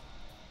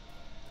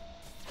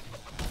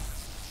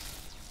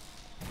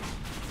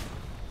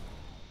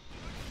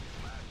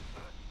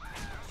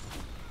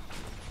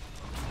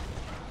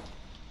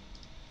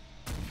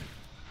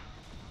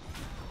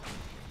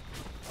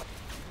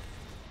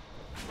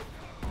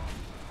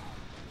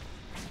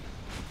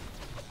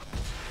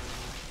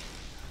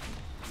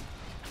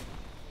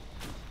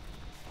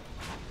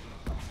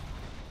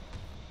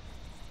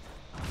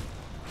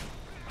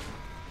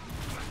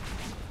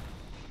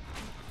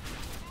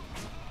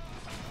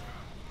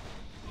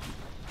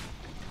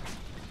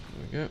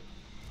 Go.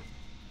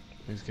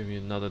 Let's give you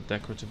another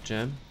decorative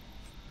gem.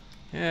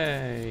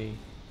 Yay!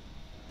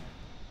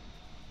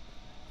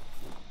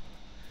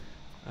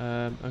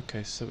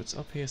 Okay, so it's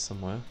up here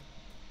somewhere.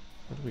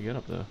 How do we get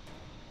up there?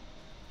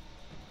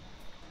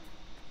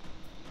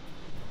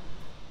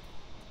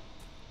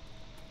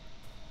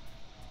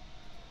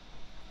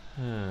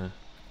 Huh.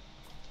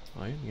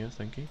 Iron, yeah,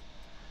 thank you.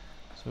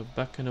 So we're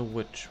back in a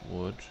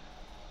witchwood.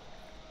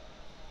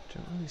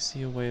 Don't really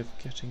see a way of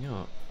getting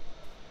up.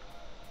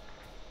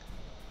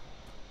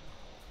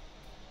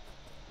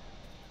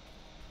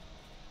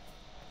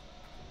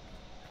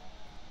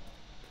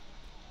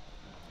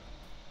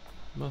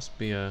 Must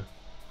be a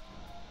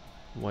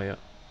way up.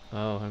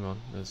 Oh, hang on.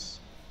 There's...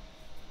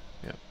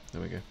 Yeah,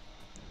 there we go.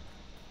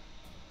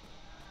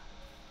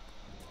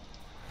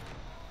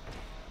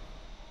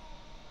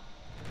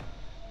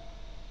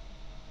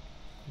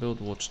 Build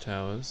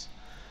watchtowers.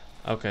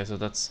 Okay, so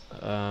that's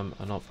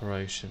an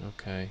operation.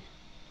 Okay.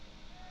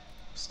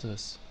 What's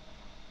this?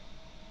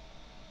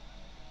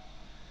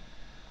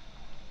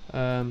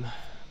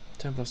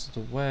 Templars to the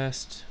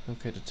west.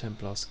 Okay, the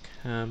Templars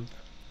camp.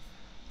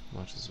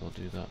 Might as well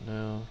do that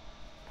now,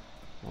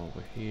 while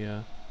we're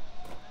here.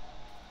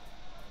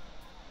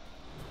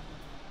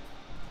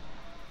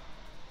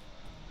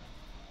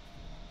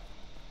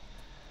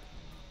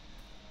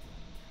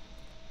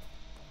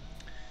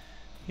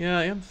 Yeah,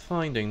 I am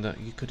finding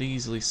that you could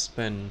easily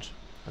spend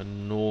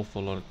an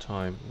awful lot of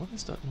time... What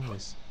is that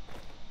noise?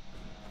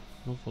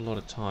 An awful lot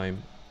of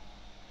time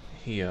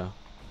here,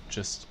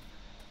 just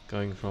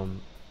going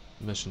from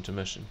mission to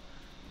mission.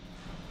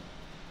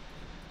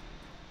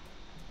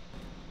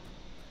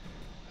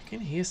 I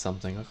can hear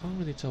something. I can't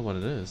really tell what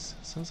it is.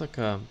 It sounds like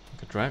a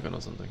dragon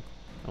or something.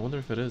 I wonder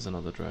if it is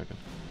another dragon.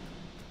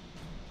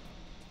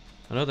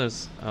 I know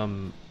there's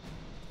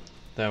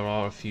there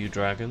are a few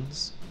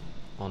dragons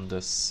on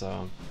this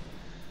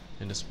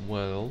in this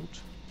world,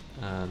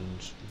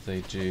 and they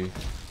do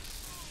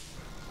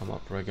come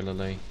up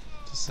regularly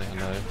to say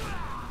hello.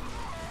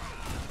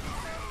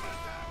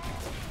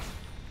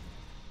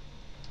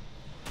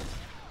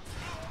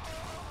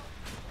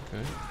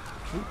 Okay.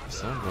 Ooh,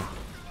 Cassandra.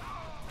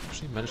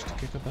 Actually managed to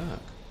kick her back.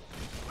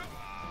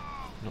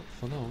 Not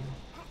for long.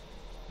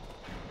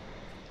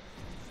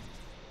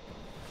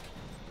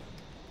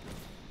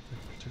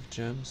 Decorative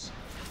gems.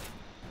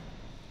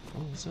 Oh,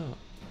 what's that?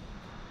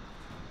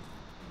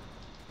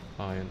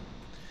 Iron.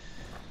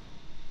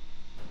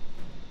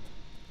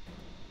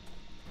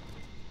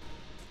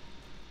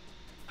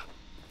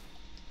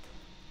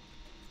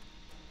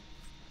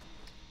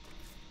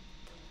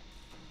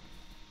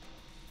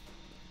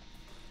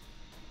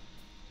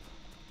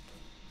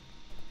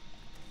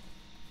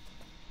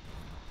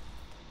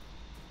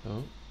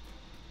 Oh,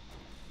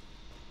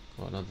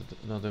 got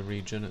another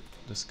region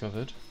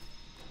discovered.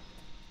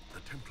 The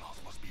Templars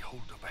must be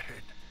holed up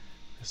ahead.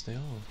 Yes, they are.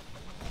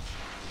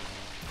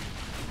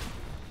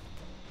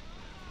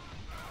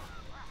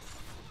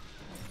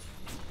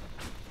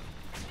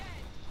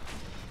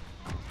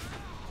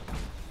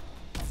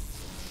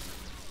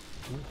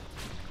 Ooh.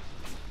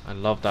 I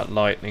love that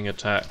lightning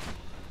attack.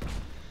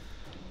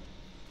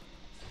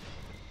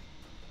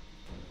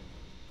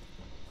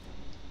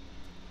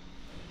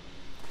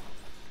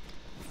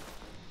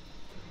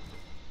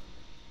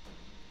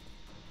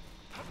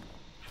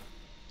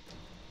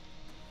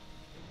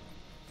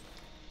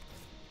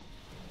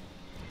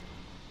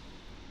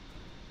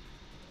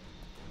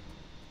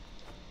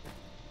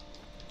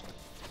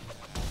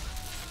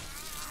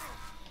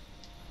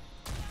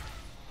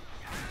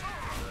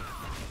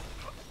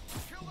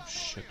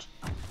 Shit.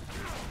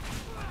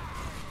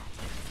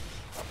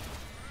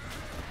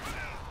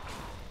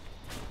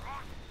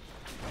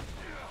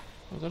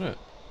 Was that it?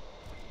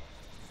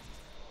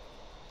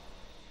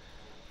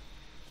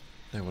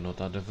 They were not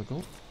that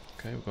difficult.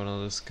 Okay, we've got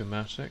another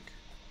schematic.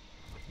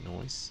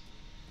 Nice.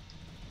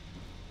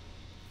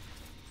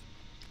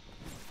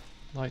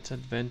 Light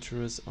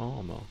adventurer's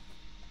armor.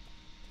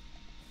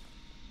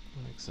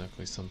 Not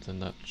exactly something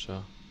that.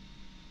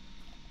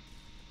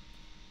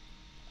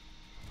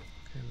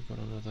 Okay, we've got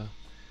another.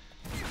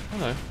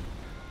 Hello.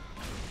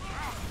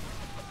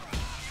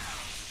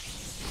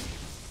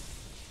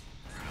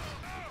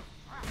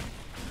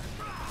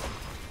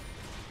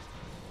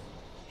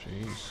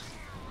 Jeez.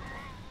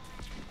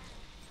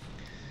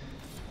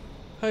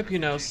 Hope you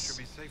now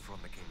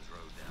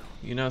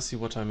you now see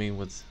what I mean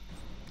with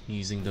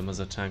using them as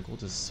a tank or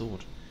as a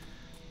sword.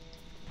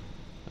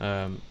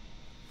 Oh,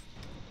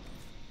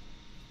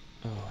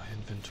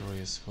 inventory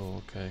is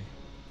full. Okay,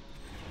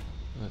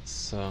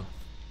 let's have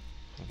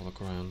a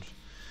look around.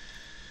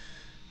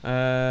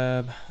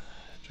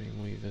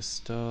 Dreamweaver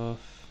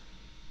stuff.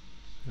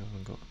 We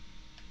haven't got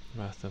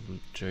Wrath of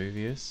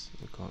Jovius.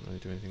 We can't really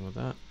do anything with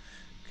that.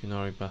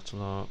 Kunari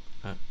Battle Arc,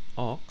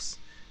 Ox,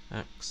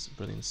 Axe,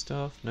 brilliant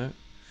stuff. No.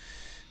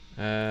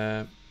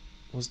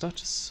 Was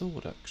that a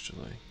sword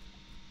actually?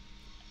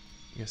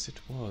 Yes,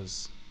 it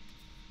was.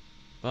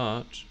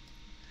 But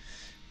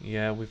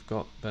yeah, we've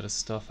got better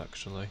stuff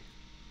actually.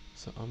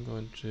 So I'm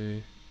going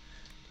to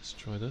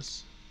destroy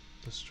this.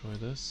 Destroy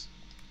this.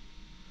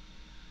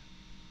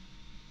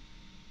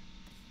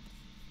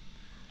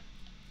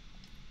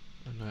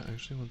 And I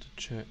actually want to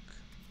check.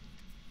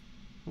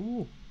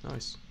 Ooh,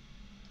 nice.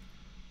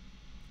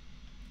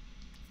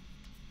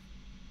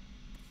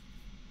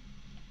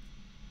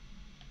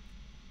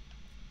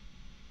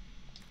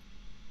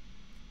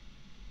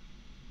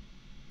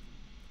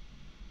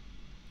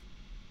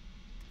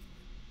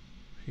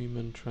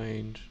 Human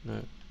trained,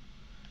 no.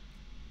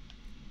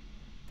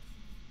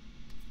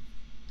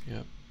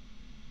 Yep.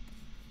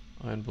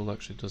 Iron Bull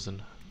actually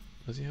doesn't.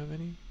 Does he have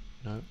any?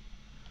 No.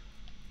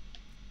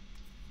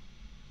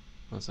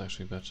 That's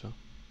actually better.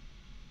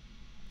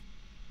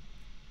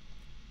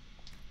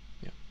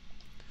 Yeah.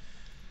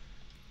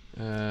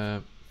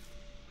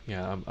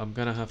 Yeah, I'm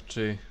gonna have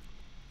to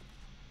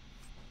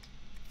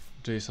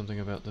do something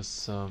about this.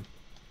 So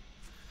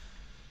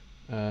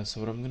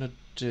what I'm gonna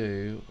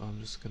do, I'm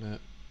just gonna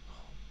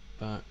hop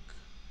back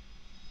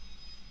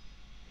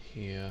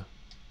here,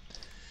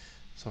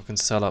 so I can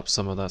sell up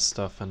some of that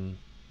stuff, and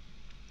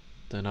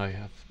then I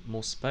have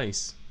more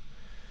space.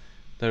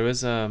 There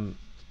is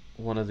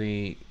one of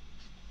the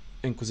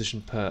Inquisition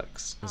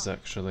perks is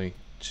actually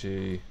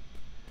to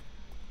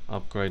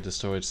upgrade the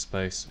storage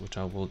space, which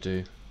I will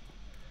do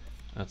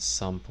at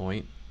some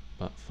point,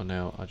 but for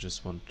now I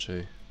just want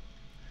to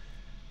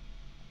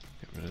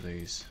get rid of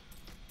these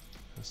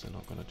because they're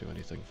not going to do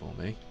anything for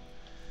me.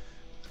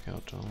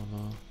 Scout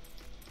armor.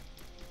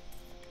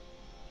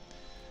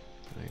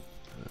 Right.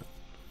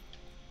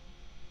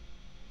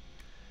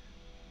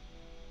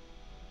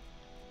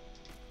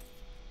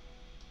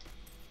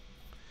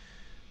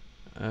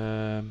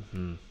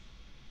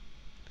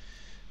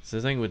 So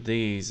the thing with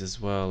these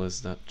as well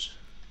is that,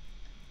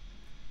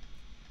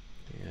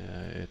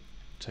 yeah, it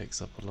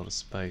takes up a lot of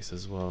space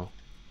as well.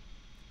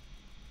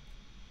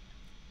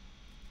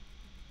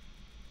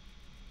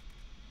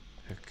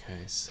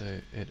 Okay,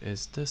 so it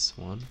is this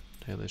one,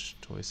 Tailish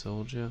Toy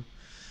Soldier.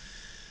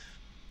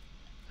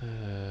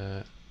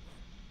 Get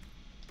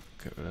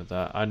rid of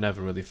that. I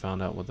never really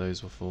found out what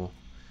those were for.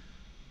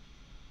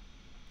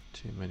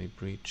 Too many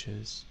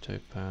breaches,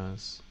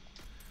 topaz,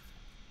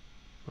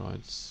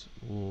 bride's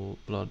wall,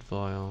 blood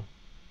vial,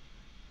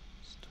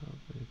 star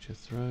miniature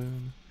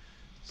throne,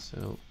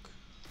 silk,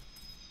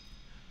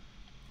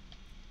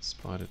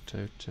 spider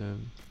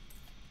totem.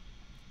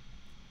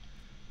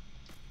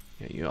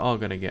 Yeah, you are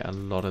going to get a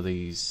lot of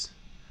these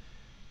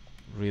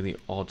really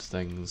odd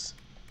things.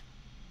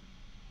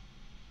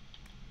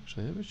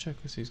 Actually, let me check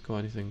if he's got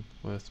anything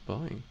worth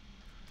buying.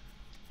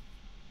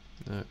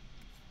 No.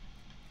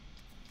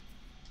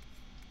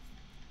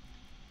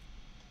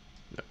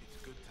 No.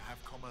 It's good to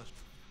have commerce.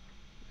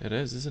 It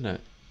is, isn't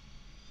it?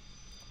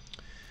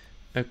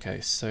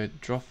 Okay, so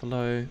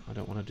Drophalo, I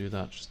don't want to do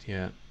that just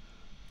yet.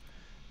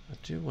 I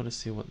do want to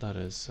see what that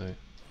is, so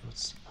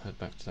let's head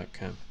back to that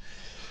camp.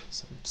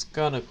 So I'm just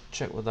gonna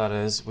check what that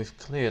is. We've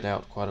cleared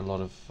out quite a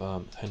lot of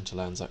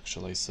hinterlands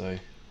actually, so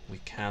we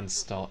can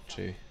start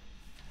to...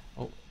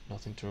 Oh,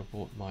 nothing to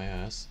report my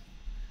ass.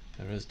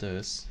 There is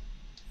this.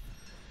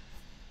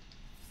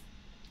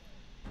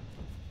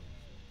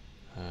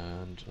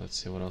 And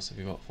let's see, what else have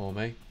you got for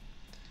me?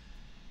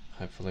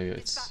 Hopefully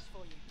it's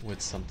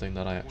with something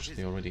that I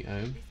actually already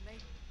own.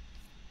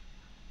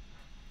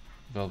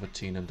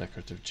 Velveteen and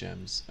decorative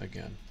gems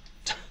again.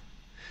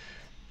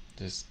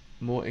 There's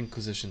more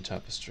Inquisition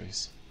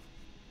tapestries,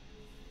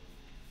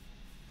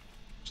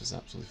 which is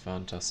absolutely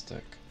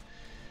fantastic.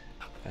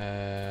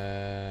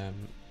 Okay,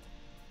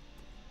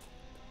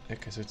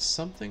 so it's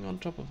something on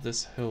top of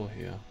this hill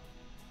here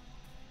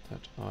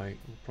that I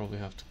will probably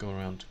have to go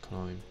around to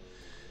climb.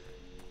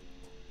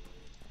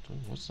 Oh,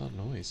 what's that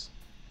noise?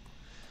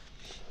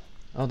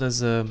 Oh,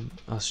 there's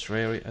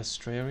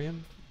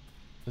Astrarium?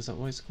 Is that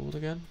what it's called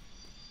again?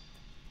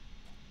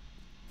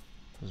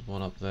 There's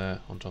one up there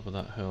on top of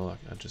that hill.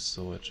 I just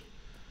saw it.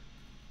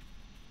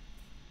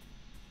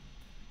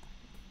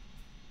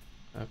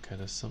 Okay,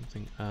 there's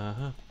something.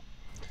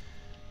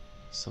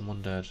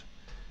 Someone dead.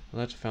 A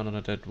letter found on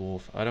a dead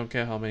dwarf. I don't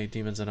care how many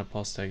demons and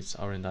apostates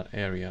are in that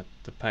area.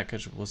 The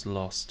package was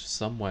lost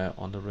somewhere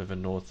on the river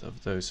north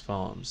of those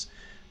farms.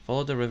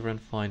 Follow the river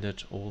and find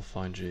it, or we'll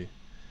find you.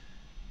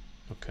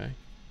 Okay.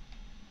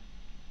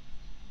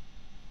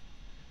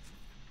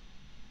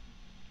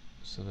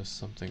 So there's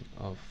something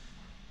of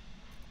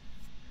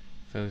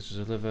failure to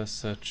deliver.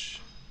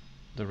 Search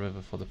the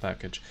river for the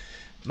package.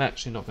 I'm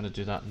actually not going to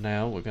do that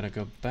now. We're going to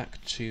go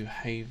back to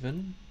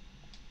Haven.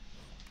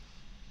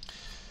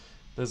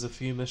 There's a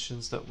few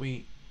missions that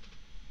we...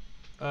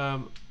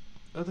 are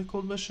they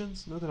called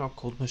missions? No, they're not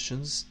called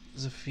missions.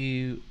 There's a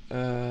few...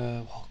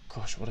 oh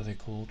gosh, what are they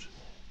called?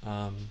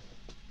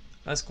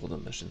 Let's call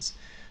them missions.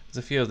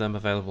 There's a few of them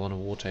available on a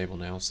war table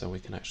now, so we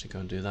can actually go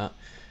and do that.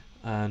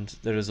 And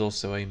there is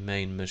also a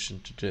main mission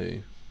to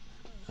do.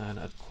 And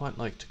I'd quite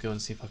like to go and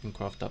see if I can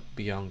craft up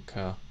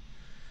Bianca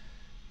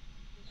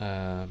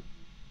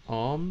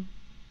arm.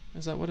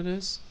 Is that what it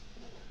is?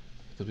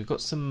 Because we've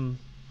got some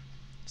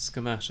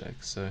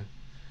schematics, so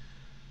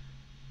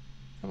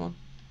come on.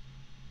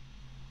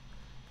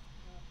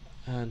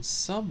 And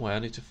somewhere I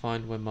need to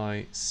find where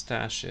my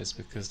stash is,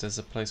 because there's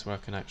a place where I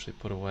can actually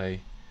put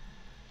away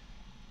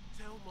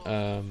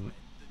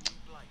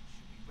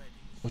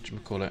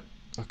whatchamacallit,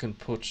 I can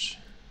put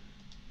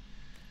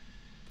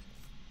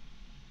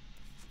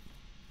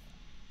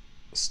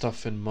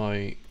stuff in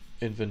my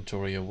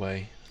inventory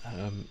away.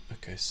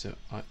 Okay, so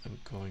I am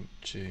going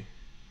to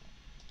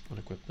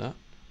unequip that.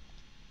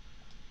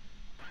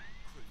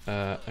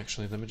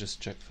 Actually, let me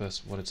just check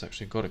first what it's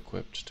actually got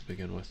equipped to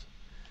begin with.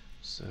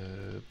 So,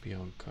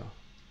 Bianca.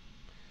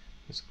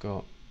 It's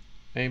got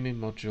aiming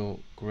module,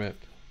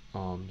 grip,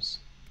 arms.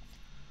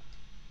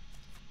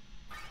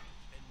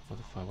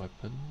 Modify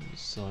weapons,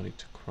 so I need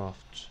to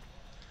craft.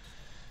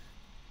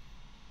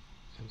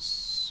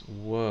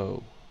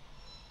 Whoa.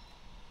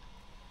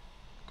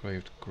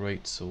 Engraved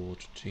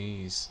greatsword.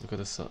 Jeez, look at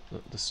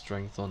the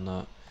strength on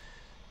that.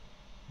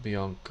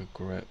 Bianca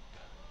grip.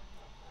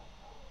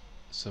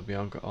 So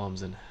Bianca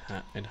arms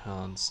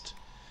enhanced.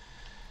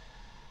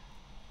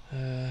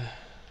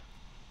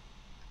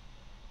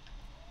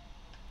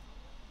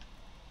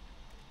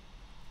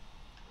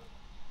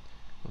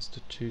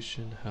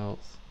 Constitution,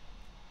 health.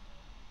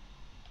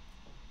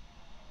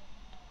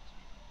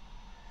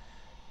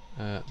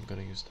 I'm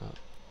gonna use that.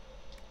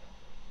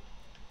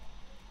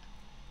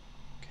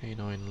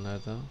 Canine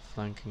leather,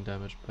 flanking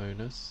damage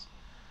bonus.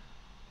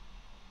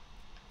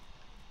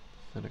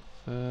 Fennec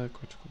fur,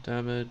 critical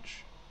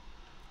damage.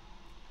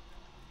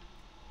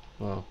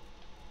 Well,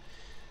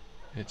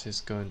 it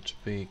is going to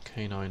be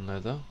canine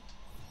leather.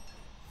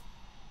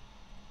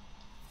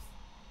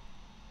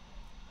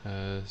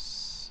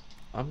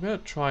 I'm going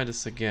to try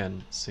this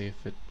again, see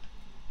if it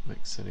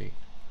makes any.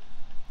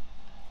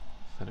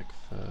 Fennec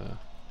fur.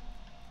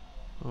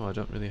 Oh, I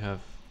don't really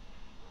have.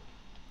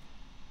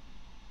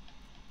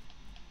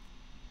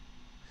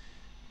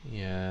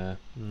 Yeah,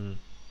 I've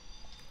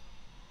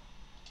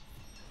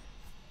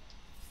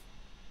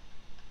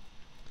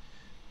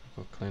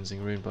got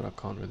cleansing rune, but I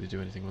can't really do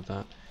anything with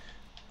that.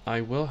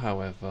 I will,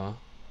 however,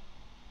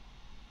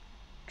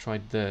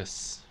 try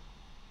this.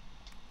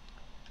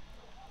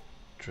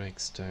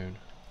 Drakestone.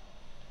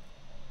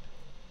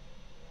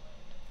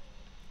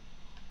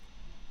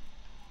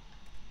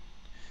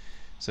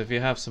 So if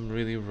you have some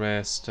really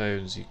rare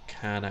stones, you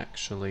can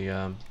actually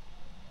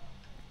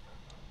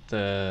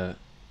the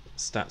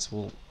stats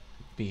will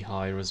be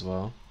higher as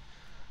well.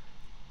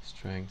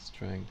 Strength.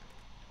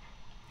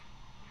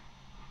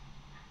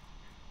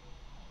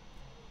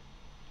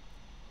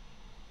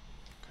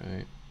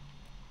 Okay.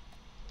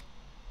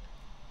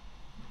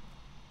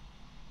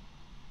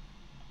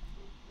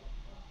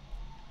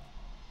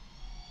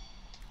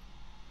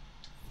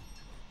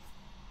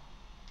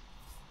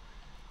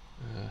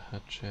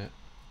 Hatchet.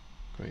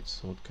 Great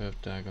sword,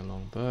 curved dagger,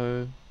 long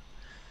bow,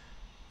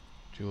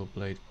 dual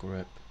blade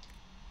grip.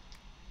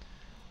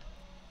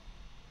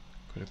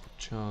 Critical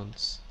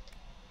chance.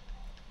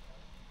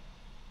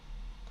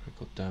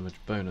 Critical damage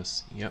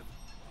bonus. Yep,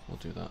 we'll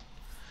do that.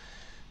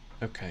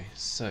 Okay,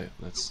 so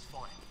let's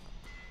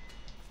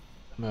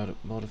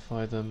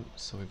modify them.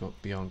 So we've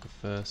got Bianca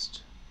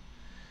first.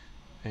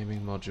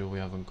 Aiming module, we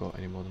haven't got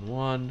any more than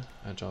one.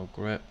 Agile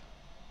grip.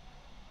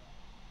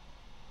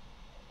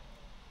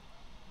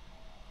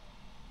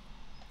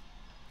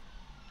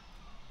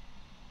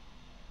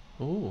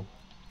 Ooh.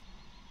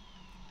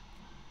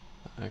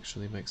 That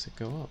actually makes it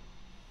go up.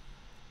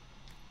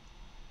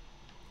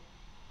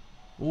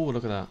 Ooh,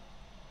 look at that.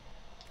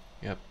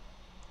 Yep,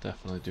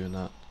 definitely doing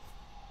that.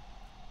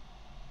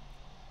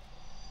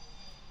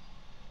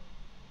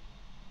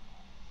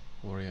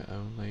 Warrior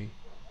only.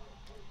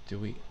 Do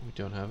we? We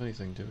don't have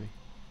anything, do we?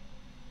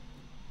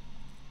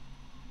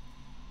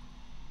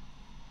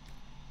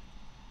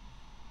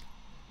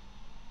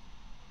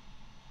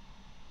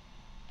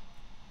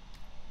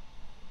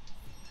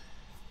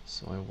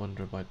 So I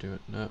wonder if I do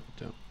it. No,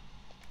 don't.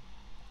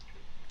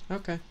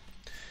 Okay.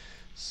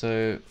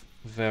 So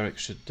Varric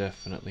should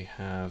definitely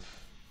have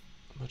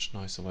a much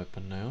nicer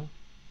weapon now.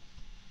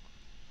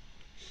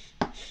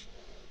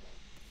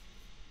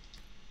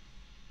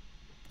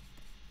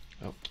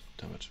 Oh,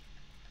 damn it.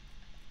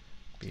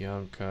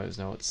 Bianca is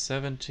now at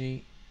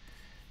 70.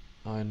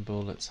 Iron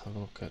Bull, let's have a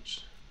look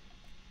at...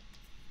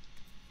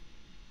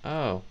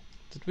 Oh,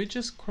 did we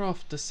just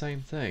craft the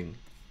same thing?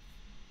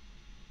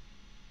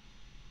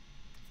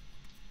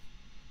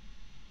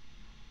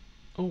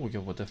 Oh, yeah,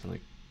 we're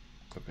definitely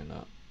equipping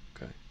that.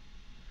 Okay.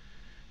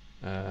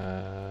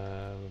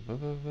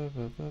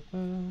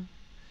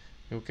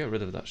 We'll get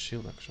rid of that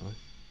shield actually.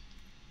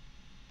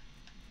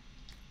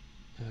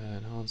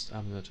 Enhanced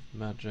Amulet of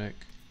Magic.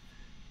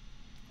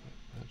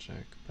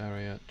 Magic,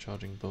 Barrier,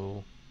 Charging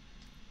Bull.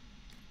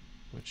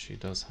 Which she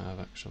does have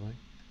actually.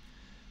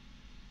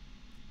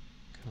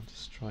 Counter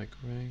Strike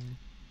Ring.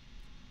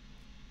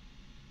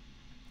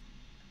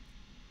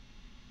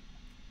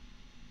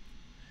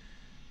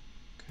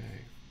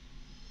 Okay.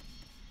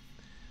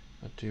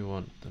 I do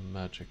want the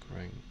magic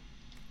ring.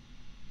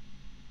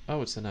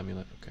 Oh, it's an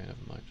amulet. Okay,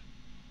 never mind.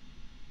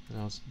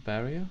 Now it's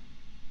barrier?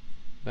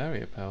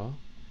 Barrier power.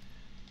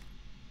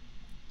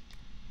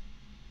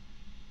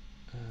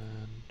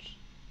 And...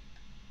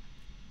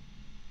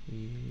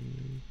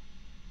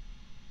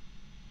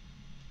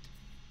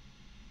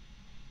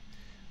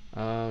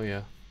 Oh,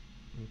 yeah.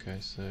 Okay,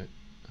 so...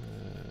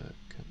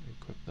 can we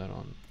equip that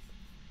on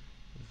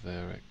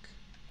Varric?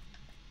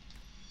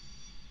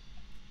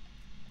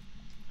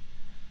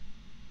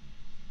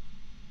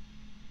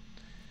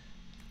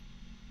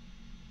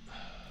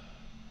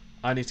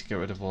 I need to get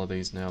rid of all of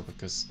these now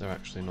because they're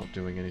actually not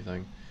doing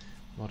anything.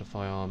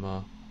 Modify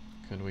armor.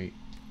 Can we...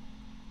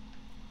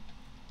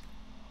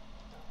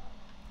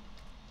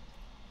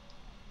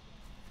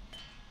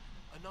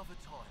 Another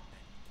time, then.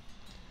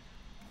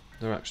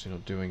 They're actually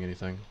not doing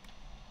anything.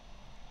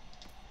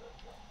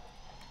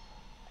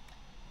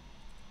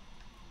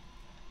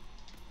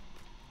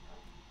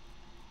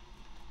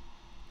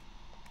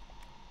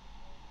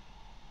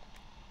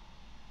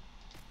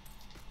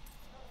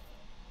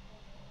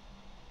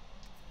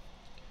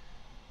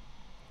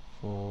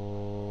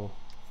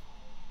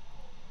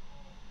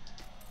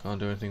 Can't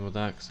do anything with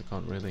that because I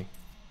can't really.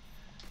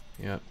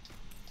 Yep.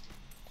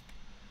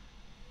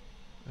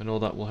 And all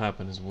that will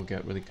happen is we'll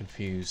get really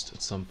confused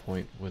at some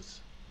point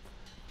with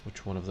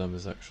which one of them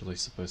is actually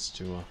supposed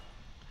to.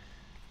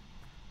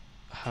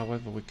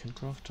 However, we can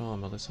craft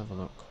armor. Let's have a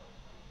look.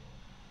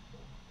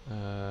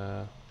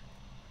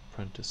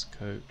 Apprentice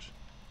coat.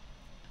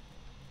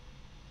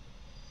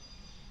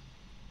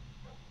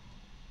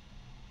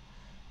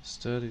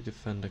 Sturdy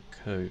defender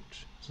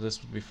coat. So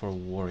this would be for a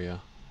warrior.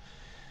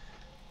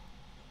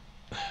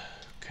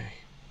 Okay.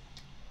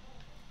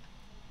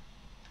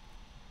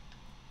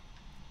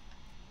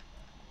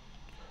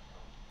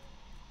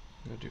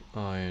 I'm gonna do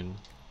iron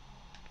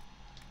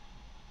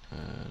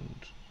and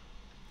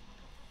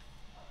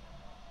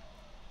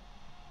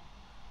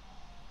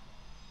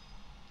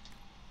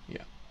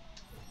yeah.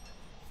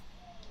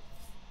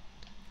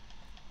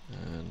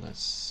 And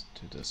let's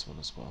do this one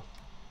as well.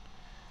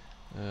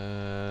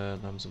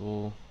 Lambs of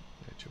Wool,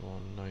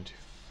 81,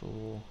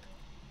 94,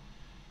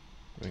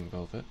 Ring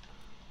Velvet.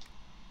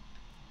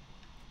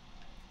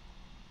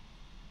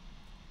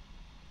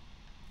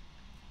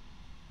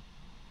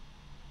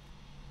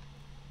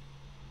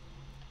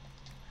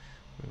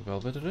 Ring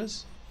Velvet it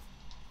is.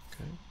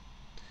 Okay.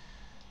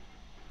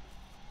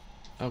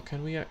 Oh,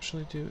 can we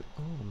actually do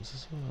arms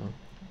as well?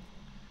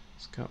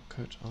 Scout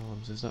coat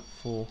arms, is that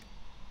for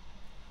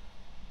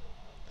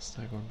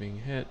stagger on being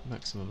hit?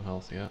 Maximum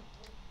health, yeah.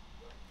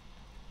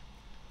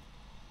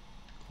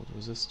 Cold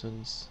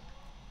resistance,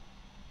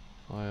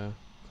 fire,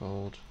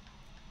 cold.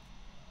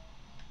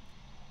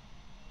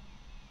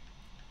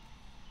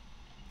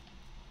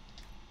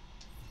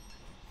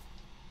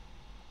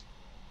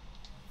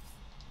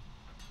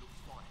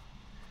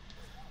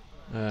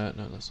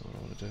 No, that's not what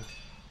I want to do.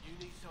 You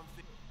need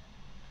something.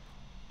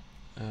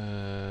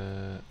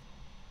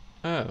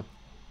 Oh.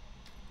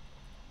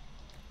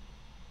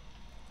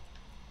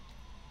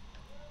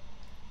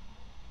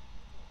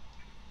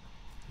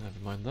 Never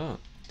mind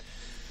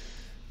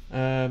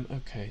that.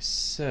 Okay,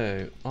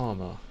 so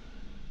armor.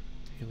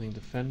 Healing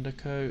defender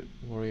coat,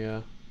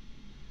 warrior.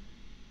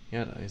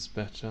 Yeah, that is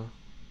better.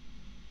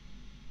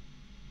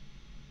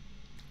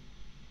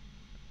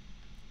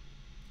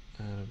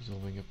 And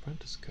absorbing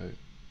apprentice coat.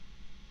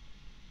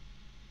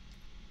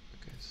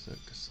 Okay, so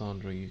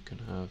Cassandra, you can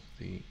have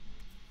the.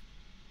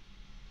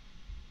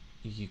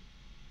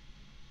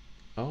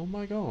 Oh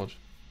my god!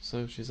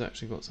 So she's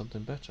actually got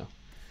something better.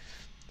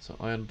 So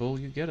Iron Bull,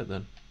 you get it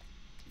then.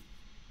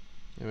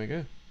 There we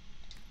go.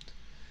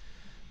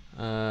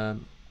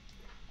 And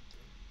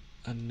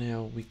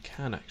now we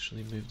can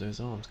actually move those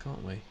arms,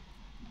 can't we?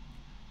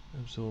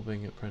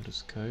 Absorbing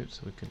apprentice coat,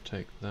 so we can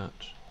take that.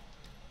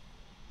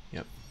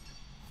 Yep.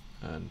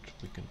 And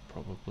we can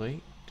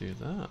probably do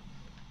that.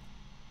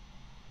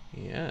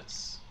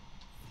 Yes.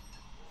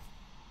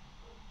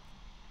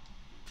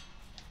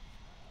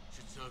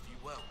 Should serve you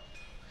well.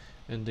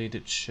 Indeed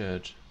it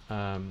should.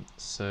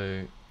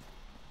 So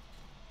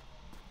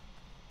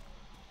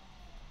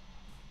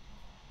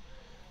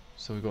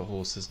we've got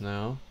horses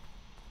now.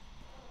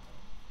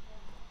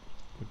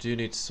 We do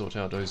need to sort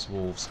out those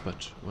wolves,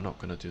 but we're not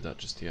going to do that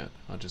just yet.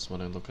 I just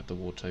want to look at the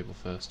war table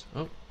first.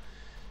 Oh,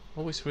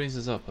 always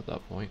freezes up at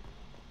that point.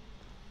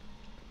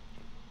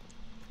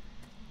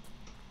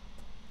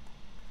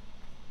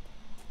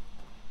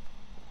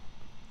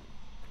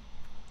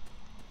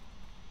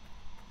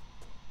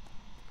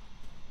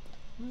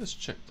 Let's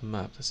check the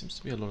map. There seems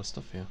to be a lot of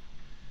stuff here.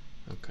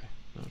 Okay,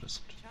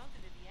 noticed.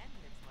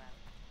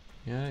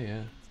 Yeah,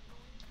 yeah.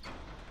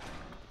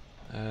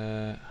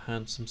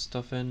 Hand some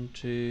stuff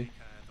into.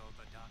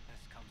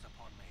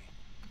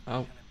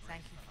 Oh,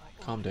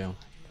 calm down.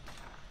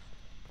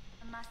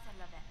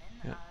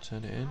 Yeah,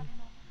 turn it in.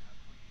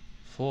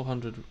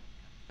 400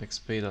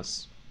 XP,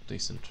 that's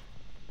decent.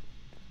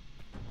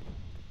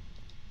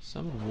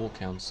 Summon War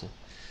Council.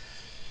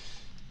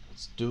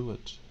 Let's do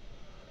it.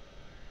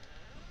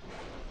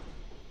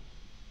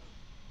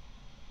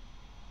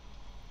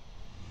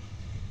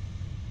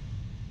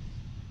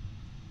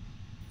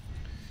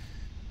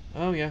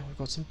 Oh yeah, we've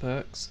got some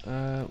perks.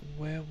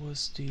 Where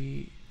was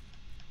the...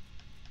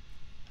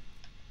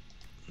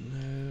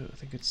 No, I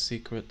think it's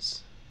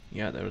secrets.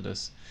 Yeah, there it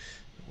is.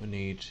 We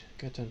need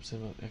get 10%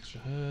 of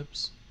extra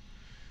herbs.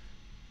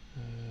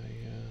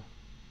 Yeah.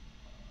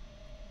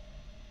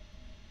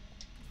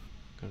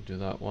 Gonna do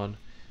that one.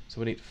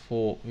 So we need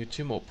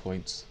 2 more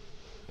points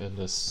in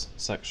this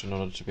section in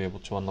order to be able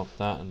to unlock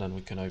that, and then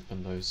we can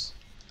open those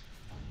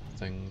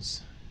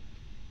things.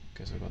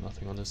 Okay, so we've got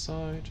nothing on this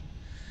side.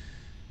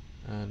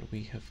 And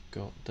we have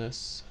got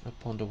this.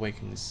 Upon the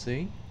Waking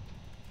Sea.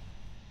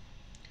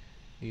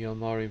 The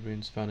Almari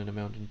runes found in the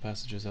mountain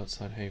passages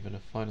outside Haven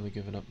have finally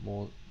given up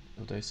more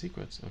of their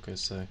secrets. Okay,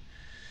 so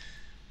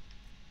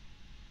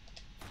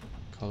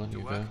Colin,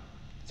 you go.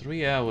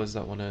 3 hours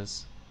that one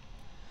is.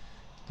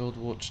 Build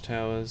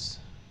watchtowers.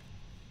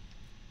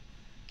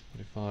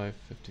 45,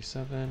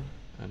 57,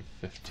 and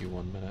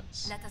 51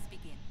 minutes. Let us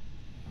begin.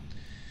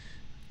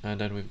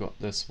 And then we've got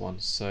this one.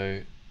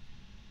 So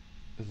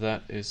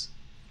that is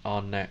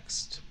our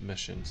next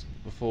missions.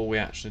 Before we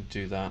actually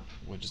do that,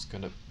 we're just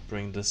going to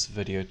bring this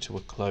video to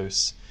a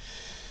close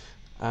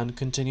and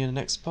continue the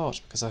next part,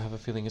 because I have a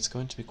feeling it's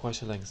going to be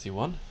quite a lengthy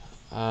one,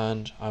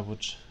 and I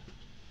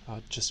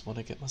just want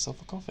to get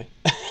myself a coffee.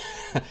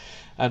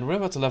 And we're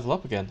about to level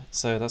up again,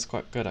 so that's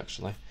quite good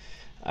actually.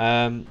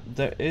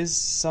 There is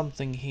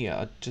something here.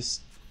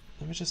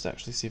 Let me just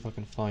actually see if I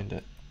can find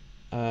it.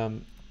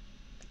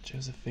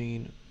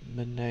 Josephine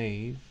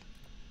Menave.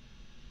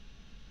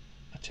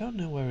 I don't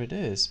know where it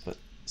is, but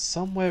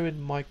somewhere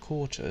in my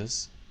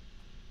quarters.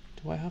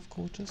 Do I have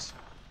quarters?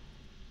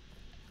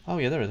 Oh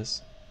yeah, there it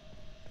is.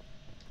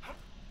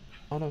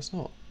 Oh no, it's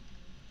not.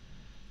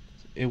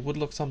 It would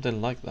look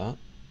something like that.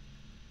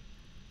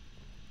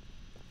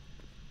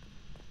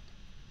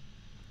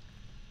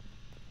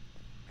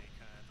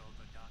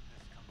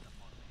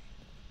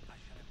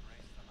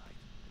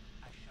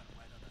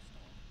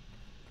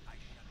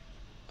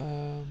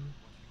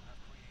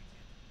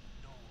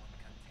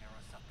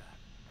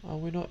 Are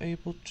we not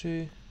able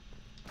to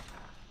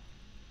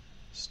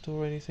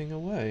store anything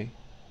away?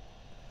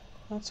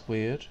 That's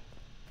weird.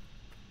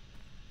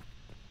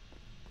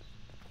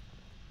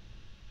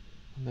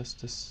 Unless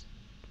this...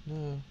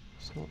 No,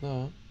 it's not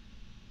that.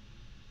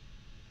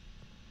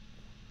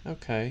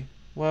 Okay,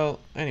 well,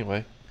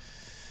 anyway.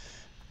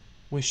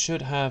 We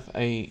should have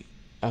a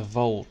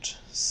vault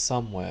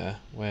somewhere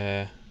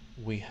where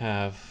we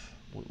can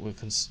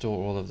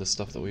store all of the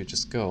stuff that we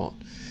just got.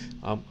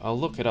 I'll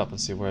look it up and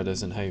see where it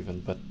is in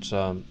Haven, but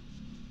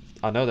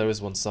I know there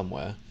is one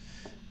somewhere,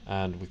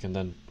 and we can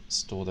then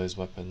store those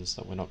weapons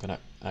that we're not going to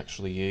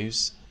actually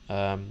use,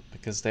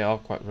 because they are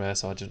quite rare,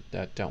 so I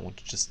don't want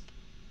to just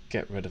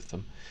get rid of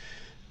them.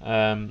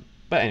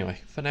 But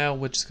anyway, for now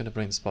we're just going to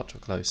bring this part to a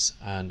close,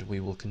 and we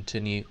will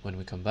continue when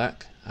we come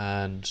back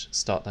and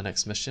start the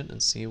next mission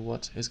and see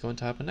what is going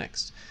to happen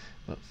next.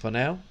 But for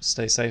now,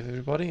 stay safe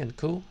everybody and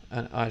cool,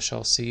 and I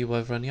shall see you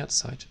over on the other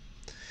side.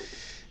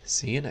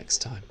 See you next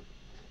time.